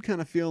I did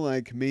kind of feel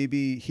like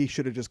maybe he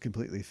should have just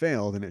completely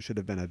failed and it should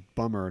have been a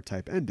bummer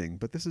type ending.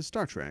 But this is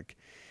Star Trek.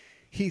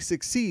 He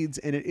succeeds,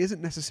 and it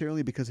isn't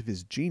necessarily because of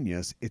his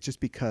genius. It's just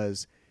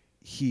because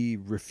he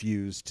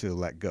refused to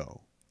let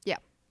go. Yeah.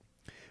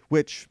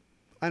 Which,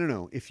 I don't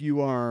know, if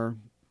you are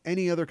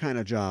any other kind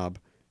of job,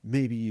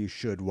 maybe you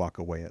should walk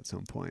away at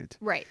some point.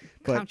 Right.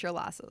 But- Count your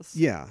losses.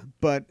 Yeah,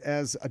 but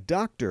as a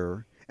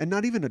doctor, and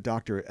not even a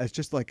doctor, as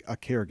just like a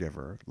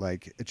caregiver,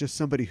 like just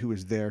somebody who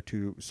is there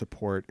to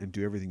support and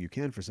do everything you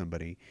can for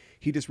somebody,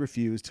 he just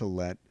refused to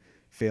let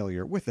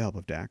failure, with the help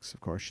of Dax, of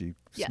course, she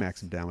Yes.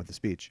 smacks him down with the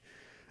speech.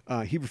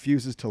 He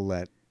refuses to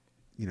let,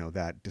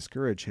 that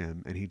discourage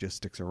him, and he just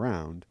sticks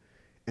around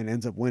and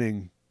ends up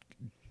winning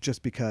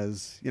just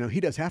because, he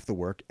does half the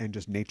work and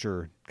just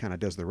nature kind of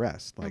does the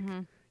rest. Like,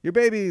 your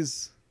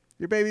baby's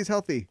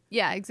healthy.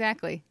 Yeah,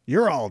 exactly.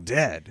 You're all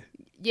dead.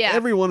 Yeah.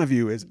 Every one of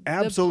you is The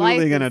absolutely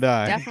life going to is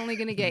die. Definitely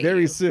going to get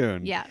very you.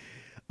 soon. Yeah.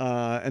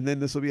 And then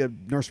this will be a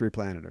nursery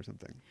planet or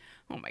something.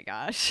 Oh my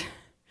gosh.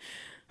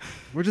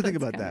 What'd you think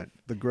That's about kind that?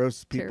 The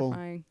gross people.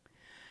 Terrifying.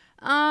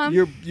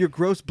 Your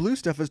gross blue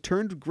stuff has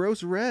turned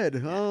gross red.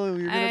 Oh,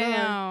 you're gonna I die.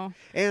 know.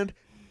 And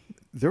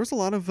there was a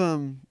lot of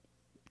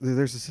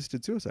there's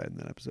assisted suicide in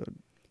that episode.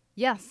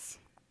 Yes.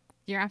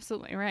 You're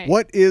absolutely right.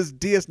 What is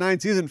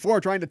DS9 season 4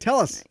 trying to tell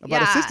us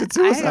about assisted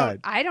suicide?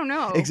 I don't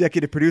know.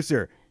 Executive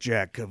producer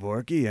Jack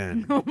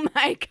Kevorkian. Oh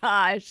my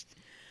gosh.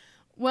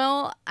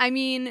 Well, I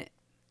mean,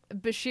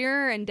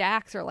 Bashir and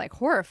Dax are like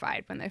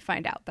horrified when they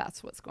find out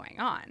that's what's going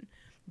on.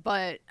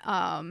 But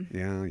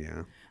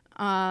Yeah.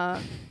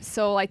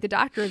 so like the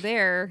doctor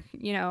there,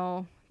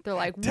 they're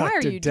like, why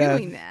are Dr. you Death.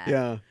 doing that?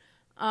 Yeah.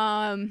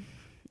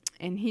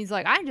 And he's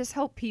like, I just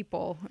help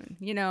people.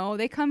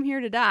 They come here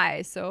to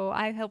die, so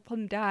I help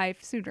them die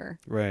sooner.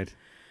 Right.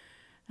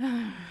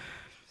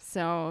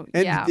 So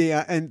And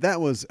yeah. and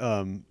that was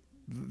kind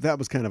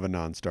of a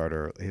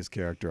non-starter, his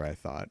character, I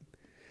thought.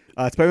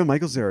 It's by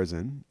Michael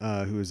Zarazin,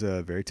 who is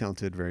a very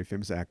talented, very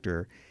famous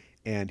actor,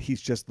 and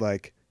he's just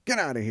like, get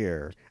out of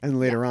here. And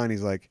later on,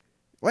 he's like,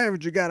 why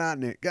haven't you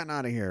gotten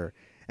out of here?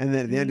 And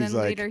then at the end, And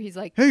then later he's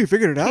like, hey, you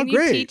figured it out? can you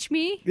Great. teach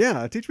me?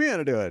 Yeah, teach me how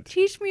to do it.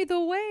 Teach me the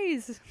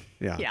ways.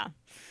 Yeah. Yeah.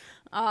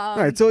 All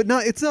right, so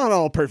it's not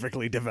all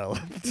perfectly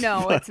developed.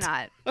 No, but- it's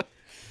not.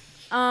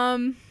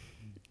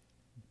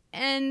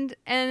 And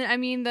I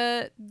mean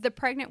the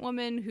pregnant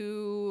woman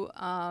who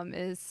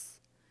is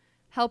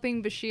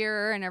helping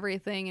Bashir and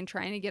everything and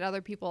trying to get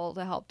other people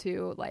to help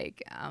too.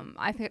 Like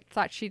I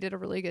thought she did a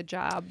really good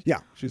job. Yeah,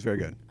 she's very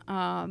good.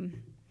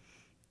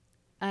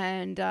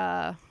 And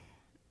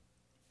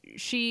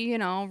she,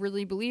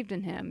 really believed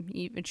in him.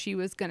 Even she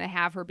was going to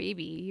have her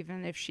baby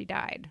even if she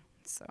died.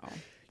 So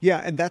Yeah,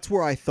 and that's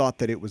where I thought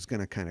that it was going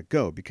to kind of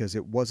go, because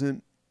it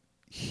wasn't,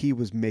 he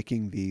was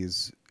making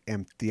these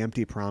the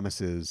empty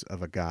promises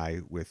of a guy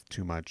with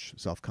too much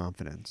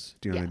self-confidence.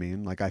 Do you know what I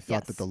mean? Like I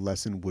thought that the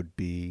lesson would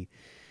be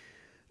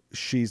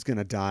she's going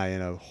to die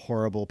in a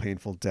horrible,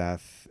 painful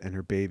death and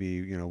her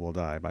baby, will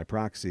die by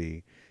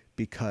proxy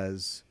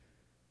because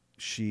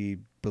she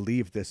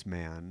believed this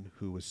man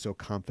who was so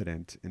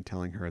confident in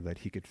telling her that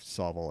he could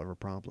solve all of her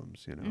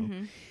problems,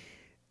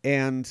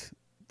 And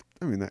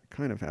I mean, that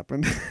kind of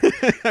happened.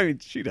 I mean,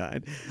 she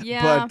died.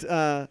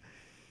 Yeah.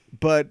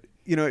 But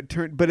it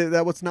turned. But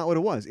that was not what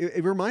it was.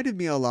 It reminded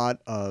me a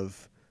lot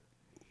of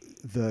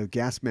the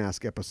gas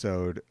mask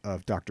episode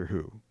of Doctor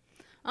Who.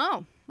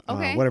 Oh,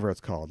 okay. Whatever it's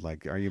called,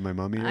 like "Are You My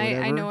Mummy?" or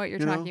whatever. I know what you're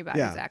talking about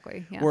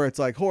exactly. Yeah. Where it's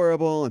like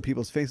horrible, and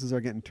people's faces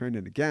are getting turned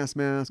into gas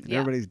masks, and Yeah.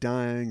 everybody's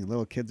dying, and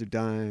little kids are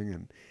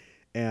dying,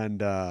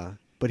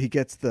 but he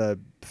gets the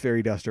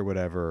fairy dust or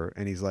whatever,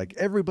 and he's like,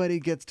 everybody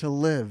gets to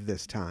live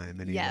this time,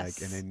 and he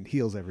Yes. and then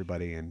heals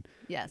everybody, and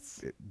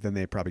Yes. then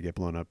they probably get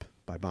blown up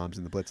by bombs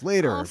in the Blitz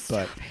later. Oh, but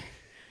stop it.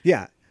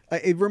 yeah,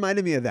 it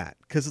reminded me of that,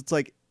 because it's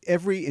like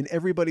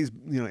everybody's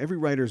every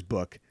writer's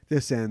book,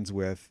 this ends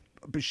with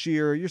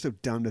Bashir, you're so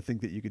dumb to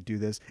think that you could do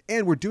this,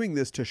 and we're doing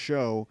this to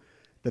show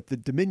that the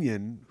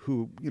Dominion,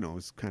 who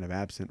is kind of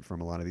absent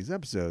from a lot of these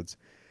episodes,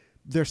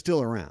 they're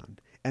still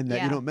around, and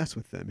that you don't mess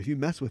with them. If you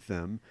mess with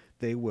them,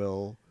 they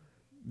will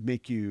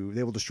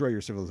destroy your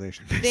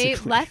civilization. They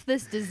basically. left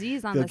this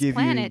disease on They'll this give you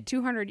planet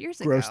 200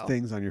 years ago. gross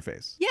things on your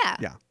face. Yeah.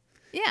 Yeah.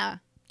 Yeah.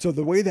 So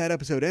the way that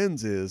episode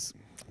ends is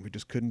we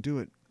just couldn't do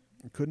it.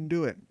 Couldn't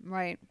do it.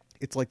 Right.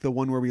 It's like the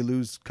one where we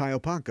lose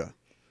Kaiopanka.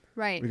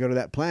 Right. We go to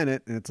that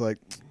planet, and it's like,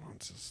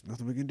 it's just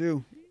nothing we can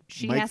do.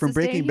 She Mike has from to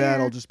stay Breaking Bad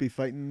here. will just be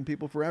fighting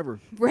people forever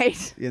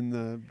Right. in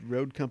the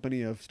road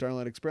company of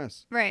Starlight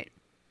Express. Right.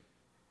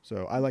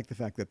 So I like the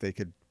fact that they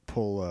could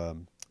pull a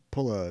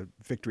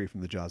victory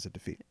from the jaws of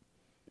defeat.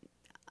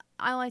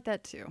 I like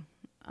that too.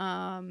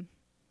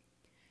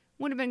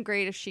 Would have been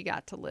great if she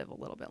got to live a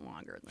little bit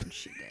longer than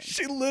she did.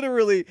 She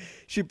literally,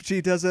 she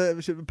does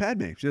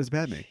Padme. She does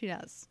Padme. She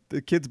does.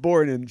 The kid's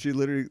born, and she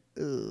literally,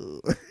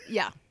 ugh.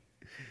 Yeah.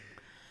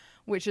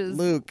 Which is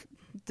Luke,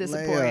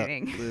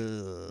 disappointing.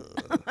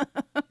 Leia,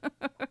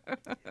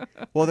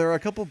 well, there are a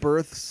couple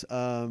births.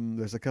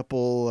 There's a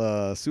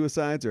couple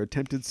suicides or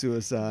attempted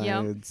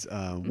suicides.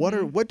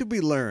 What did we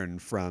learn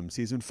from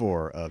season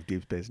 4 of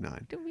Deep Space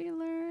Nine? Did we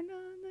learn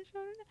on the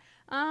show?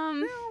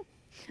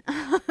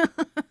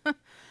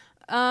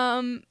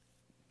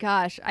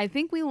 Gosh, I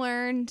think we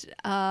learned,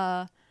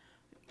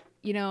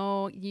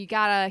 you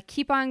gotta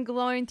keep on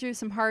going through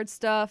some hard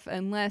stuff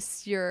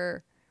unless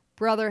your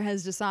brother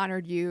has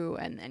dishonored you,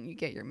 and then you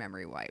get your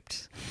memory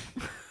wiped.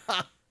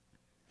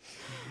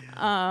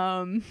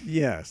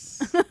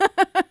 Yes.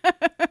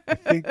 I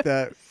think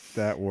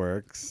that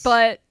works.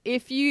 But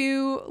if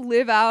you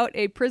live out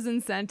a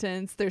prison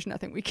sentence, there's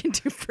nothing we can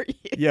do for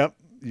you. Yep,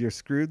 you're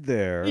screwed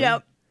there.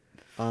 Yep.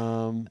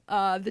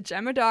 The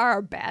Jemadar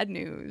are bad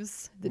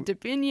news. The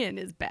Dominion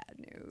is bad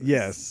news.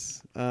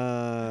 Yes.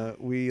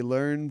 We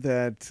learned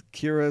that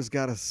Kira's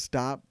got to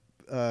stop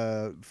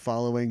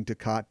following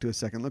Dukat to a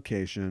second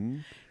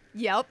location.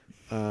 Yep.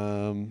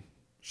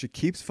 She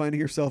keeps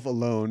finding herself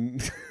alone,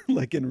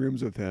 like in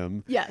rooms with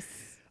him. Yes.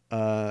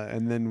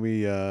 And then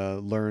we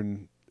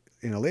learn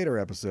in a later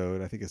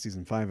episode, I think a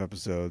season 5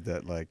 episode,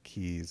 that like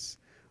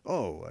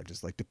I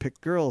just like to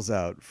pick girls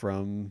out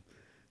from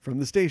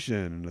the station.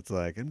 And it's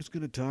like, I'm just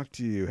going to talk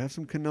to you. Have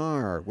some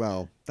canar.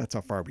 Well, that's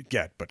how far we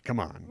get, but come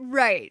on.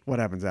 Right. What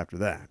happens after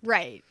that?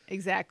 Right.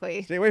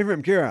 Exactly. Stay away from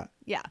him, Kira.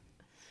 Yeah.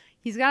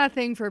 He's got a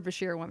thing for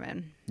Bashir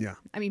women. Yeah.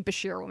 I mean,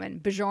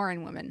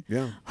 Bajoran women.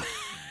 Yeah.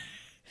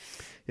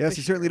 Yes,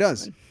 he certainly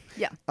does. Women.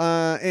 Yeah.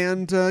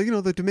 And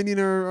the Dominion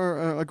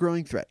are a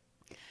growing threat.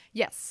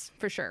 Yes,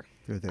 for sure.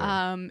 They're there.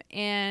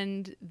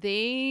 And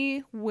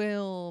they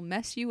will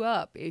mess you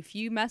up. If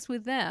you mess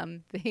with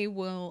them, they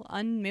will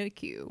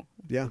unmake you.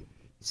 Yeah.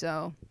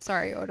 So,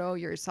 sorry, Odo,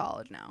 you're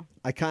solid now.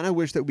 I kind of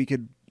wish that we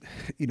could,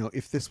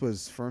 if this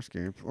was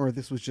Farscape or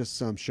this was just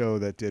some show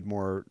that did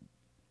more,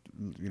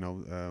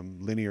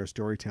 linear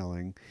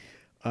storytelling,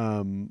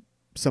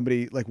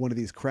 somebody like one of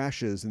these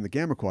crashes in the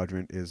Gamma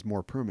Quadrant is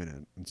more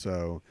permanent. And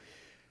so,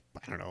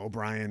 I don't know,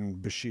 O'Brien,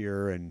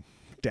 Bashir, and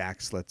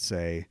Dax, let's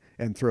say,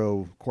 and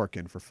throw Quark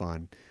in for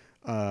fun,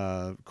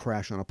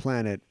 crash on a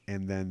planet,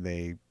 and then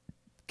they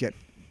get,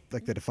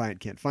 like the Defiant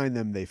can't find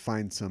them. They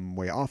find some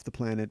way off the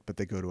planet, but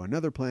they go to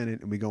another planet,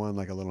 and we go on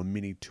like a little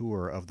mini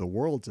tour of the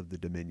worlds of the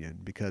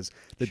Dominion, because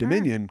the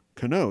Dominion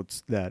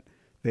connotes that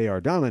they are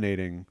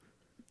dominating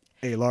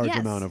a large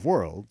amount of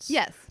worlds.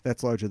 Yes.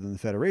 That's larger than the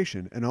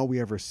Federation, and all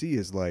we ever see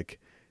is like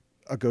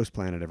a ghost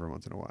planet every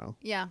once in a while.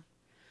 Yeah.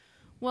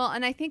 Well,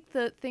 and I think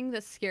the thing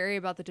that's scary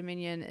about the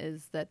Dominion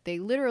is that they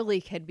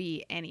literally could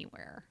be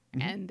anywhere,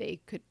 and they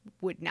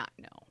would not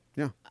know.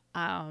 Yeah.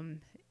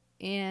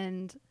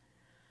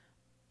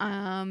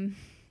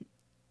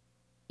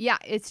 Yeah,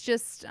 it's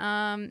just,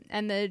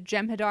 and the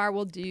Jem'Hadar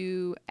will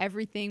do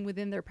everything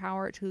within their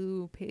power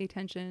to pay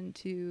attention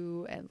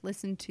to and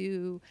listen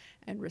to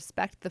and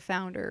respect the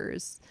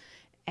founders.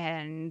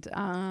 And,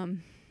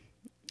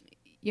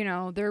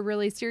 they're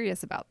really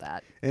serious about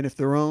that. And if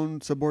their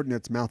own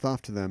subordinates mouth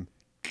off to them,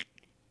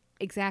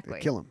 Exactly.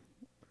 kill them.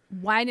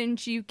 Why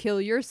didn't you kill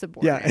your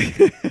subordinate?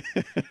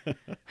 Yeah.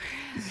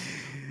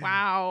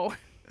 Wow.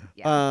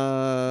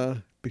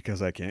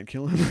 Because I can't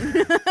kill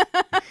him.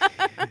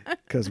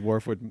 Because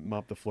Worf would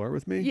mop the floor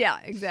with me. Yeah,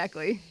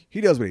 exactly.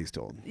 He does what he's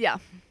told. Yeah.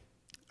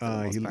 For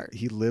the most part.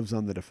 He lives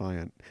on the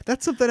Defiant.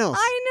 That's something else.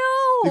 I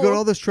know. You go to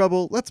all this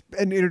trouble. Let's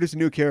introduce a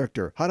new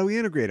character. How do we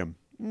integrate him?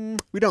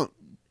 We don't.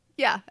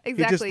 Yeah, He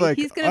exactly. just like,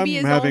 He's going to be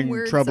his I'm own having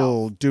weird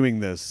trouble self.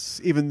 doing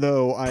this, even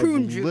though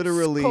Prune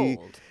juice,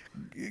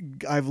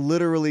 I've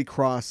literally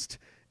crossed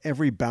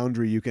every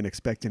boundary you can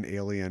expect an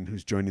alien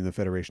who's joining the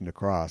Federation to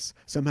cross.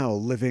 Somehow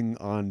living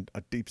on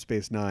a Deep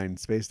Space Nine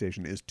space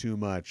station is too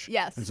much.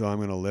 Yes. And so I'm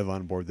going to live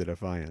on board the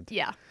Defiant.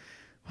 Yeah.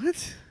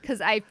 What?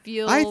 Because I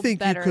feel I think you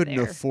better couldn't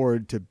there.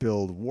 afford to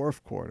build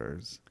wharf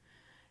quarters.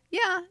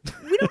 Yeah.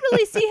 We don't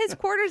really see his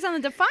quarters on the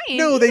Defiant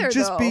No, either,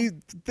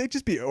 they'd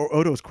just be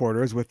Odo's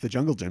quarters with the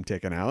jungle gym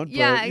taken out.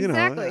 Yeah, but,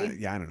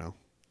 exactly. I don't know.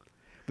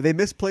 But they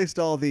misplaced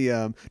all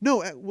the.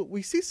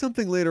 We see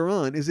something later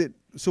on. Is it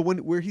so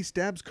where he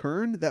stabs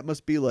Kern? That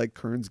must be like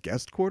Kern's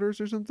guest quarters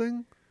or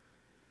something.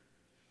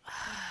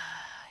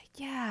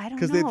 Yeah, I don't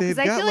 'Cause know. they've Because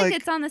I got, feel like like-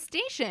 it's on the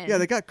station. Yeah,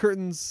 they got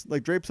curtains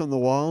like drapes on the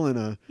wall and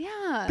a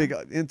Yeah. big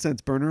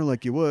incense burner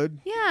like you would.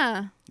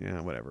 Yeah.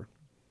 Yeah, whatever.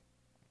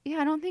 Yeah,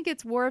 I don't think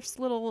it's Worf's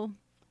little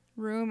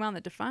room on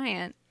the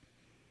Defiant.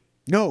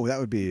 No, that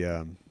would be.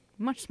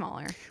 Much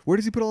smaller. Where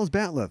does he put all his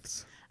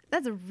batliths?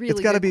 That's a really It's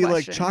got to good be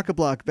question. like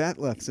chock-a-block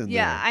batleths in there.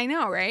 Yeah, I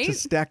know, right?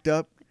 Just stacked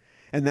up.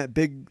 And that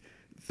big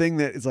thing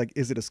that is like,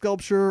 is it a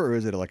sculpture or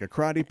is it like a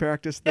karate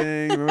practice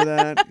thing? Remember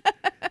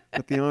that?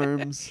 With the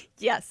arms?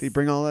 Yes. Did he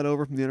bring all that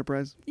over from the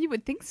Enterprise? You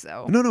would think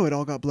so. No, it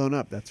all got blown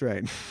up. That's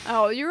right.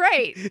 Oh, you're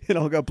right. It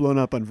all got blown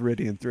up on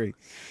Viridian 3.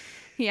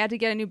 He had to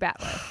get a new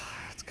batlet.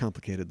 It's a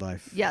complicated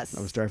life. Yes.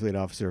 I was a Starfleet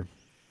officer.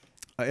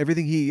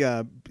 Everything he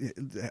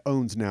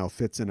owns now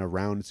fits in a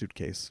round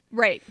suitcase.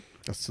 Right.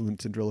 A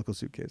cylindrical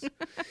suitcase.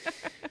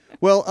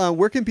 Well,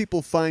 where can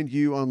people find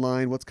you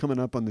online? What's coming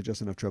up on the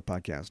Just Enough Trope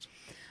podcast?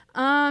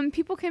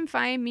 People can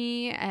find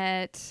me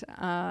at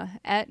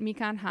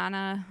Mikan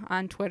Hana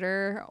on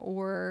Twitter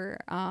or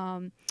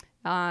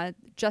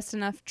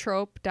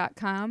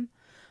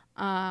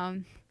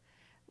justenoughtrope.com.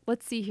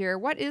 Let's see here.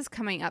 What is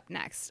coming up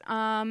next?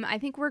 I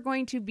think we're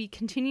going to be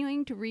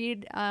continuing to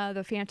read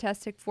the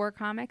Fantastic Four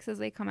comics as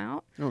they come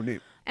out. Oh,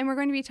 neat. And we're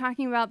going to be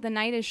talking about The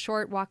Night is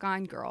Short, Walk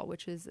On Girl,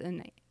 which is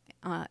an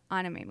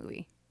anime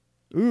movie.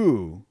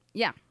 Ooh.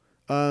 Yeah.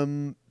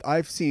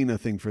 I've seen a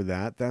thing for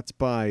that. That's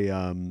by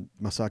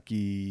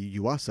Masaki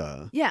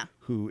Yuasa. Yeah.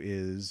 Who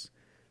is,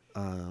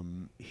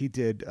 he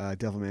did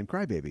Devilman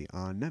Crybaby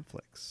on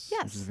Netflix.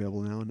 Yes. Which is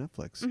available now on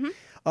Netflix.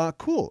 Mm-hmm.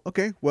 Cool.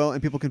 Okay. Well,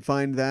 and people can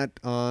find that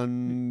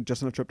on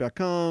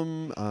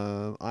justenoughtrope.com,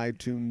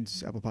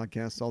 iTunes, Apple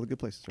Podcasts, all the good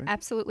places, right?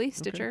 Absolutely.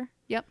 Stitcher.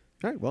 Yep.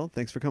 All right. Well,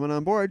 thanks for coming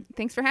on board.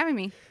 Thanks for having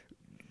me.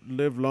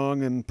 Live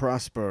long and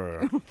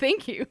prosper.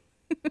 Thank you.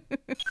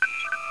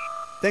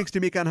 Thanks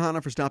to Mikan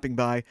Hana for stopping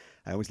by.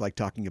 I always like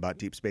talking about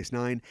Deep Space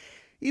Nine,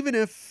 even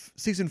if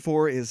Season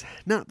 4 is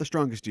not the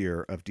strongest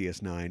year of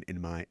DS9, in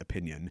my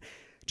opinion.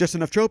 Just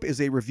Enough Trope is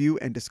a review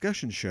and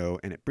discussion show,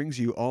 and it brings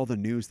you all the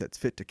news that's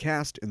fit to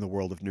cast in the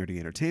world of nerdy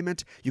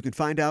entertainment. You can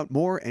find out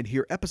more and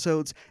hear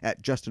episodes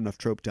at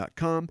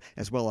justenoughtrope.com,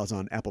 as well as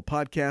on Apple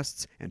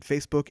Podcasts and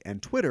Facebook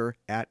and Twitter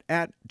at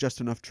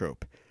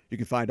justenoughtrope. You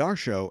can find our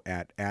show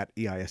at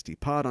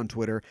EISDpod on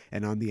Twitter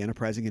and on the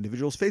Enterprising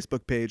Individuals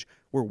Facebook page.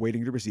 We're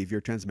waiting to receive your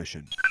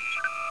transmission.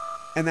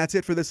 And that's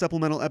it for this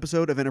supplemental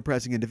episode of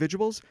Enterprising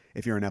Individuals.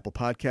 If you're an Apple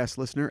Podcast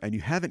listener and you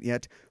haven't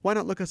yet, why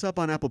not look us up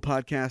on Apple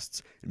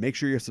Podcasts and make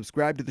sure you're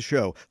subscribed to the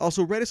show.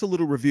 Also, write us a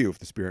little review if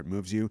the spirit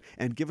moves you,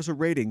 and give us a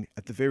rating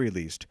at the very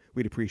least.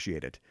 We'd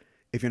appreciate it.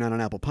 If you're not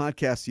an Apple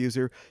Podcasts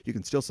user, you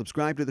can still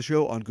subscribe to the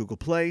show on Google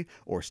Play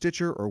or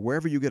Stitcher or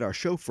wherever you get our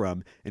show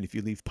from. And if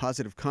you leave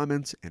positive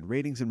comments and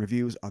ratings and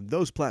reviews on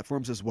those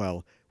platforms as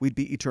well, we'd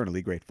be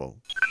eternally grateful.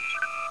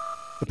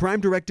 The Prime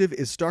Directive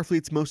is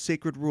Starfleet's most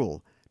sacred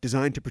rule,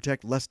 designed to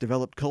protect less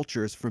developed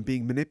cultures from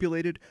being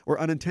manipulated or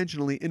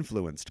unintentionally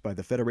influenced by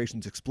the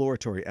Federation's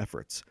exploratory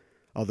efforts.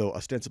 Although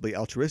ostensibly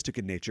altruistic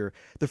in nature,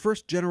 the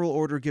first general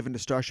order given to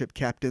starship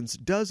captains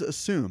does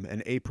assume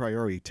an a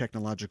priori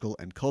technological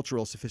and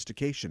cultural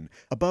sophistication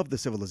above the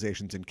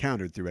civilizations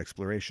encountered through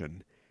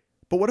exploration.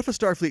 But what if a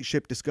Starfleet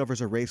ship discovers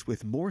a race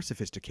with more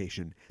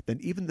sophistication than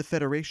even the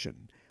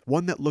Federation,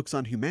 one that looks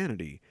on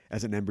humanity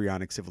as an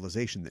embryonic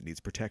civilization that needs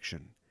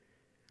protection?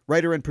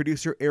 Writer and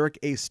producer Eric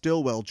A.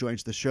 Stillwell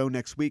joins the show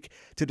next week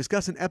to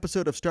discuss an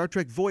episode of Star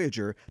Trek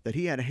Voyager that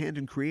he had a hand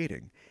in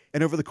creating.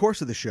 And over the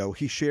course of the show,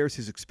 he shares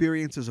his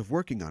experiences of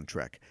working on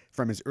Trek,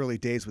 from his early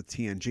days with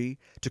TNG,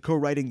 to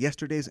co-writing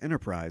Yesterday's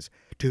Enterprise,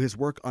 to his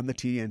work on the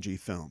TNG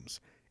films.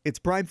 It's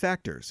Prime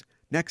Factors,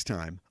 next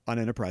time on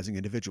Enterprising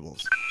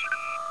Individuals.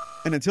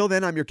 And until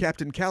then, I'm your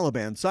Captain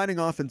Caliban, signing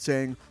off and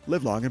saying,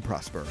 live long and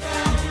prosper.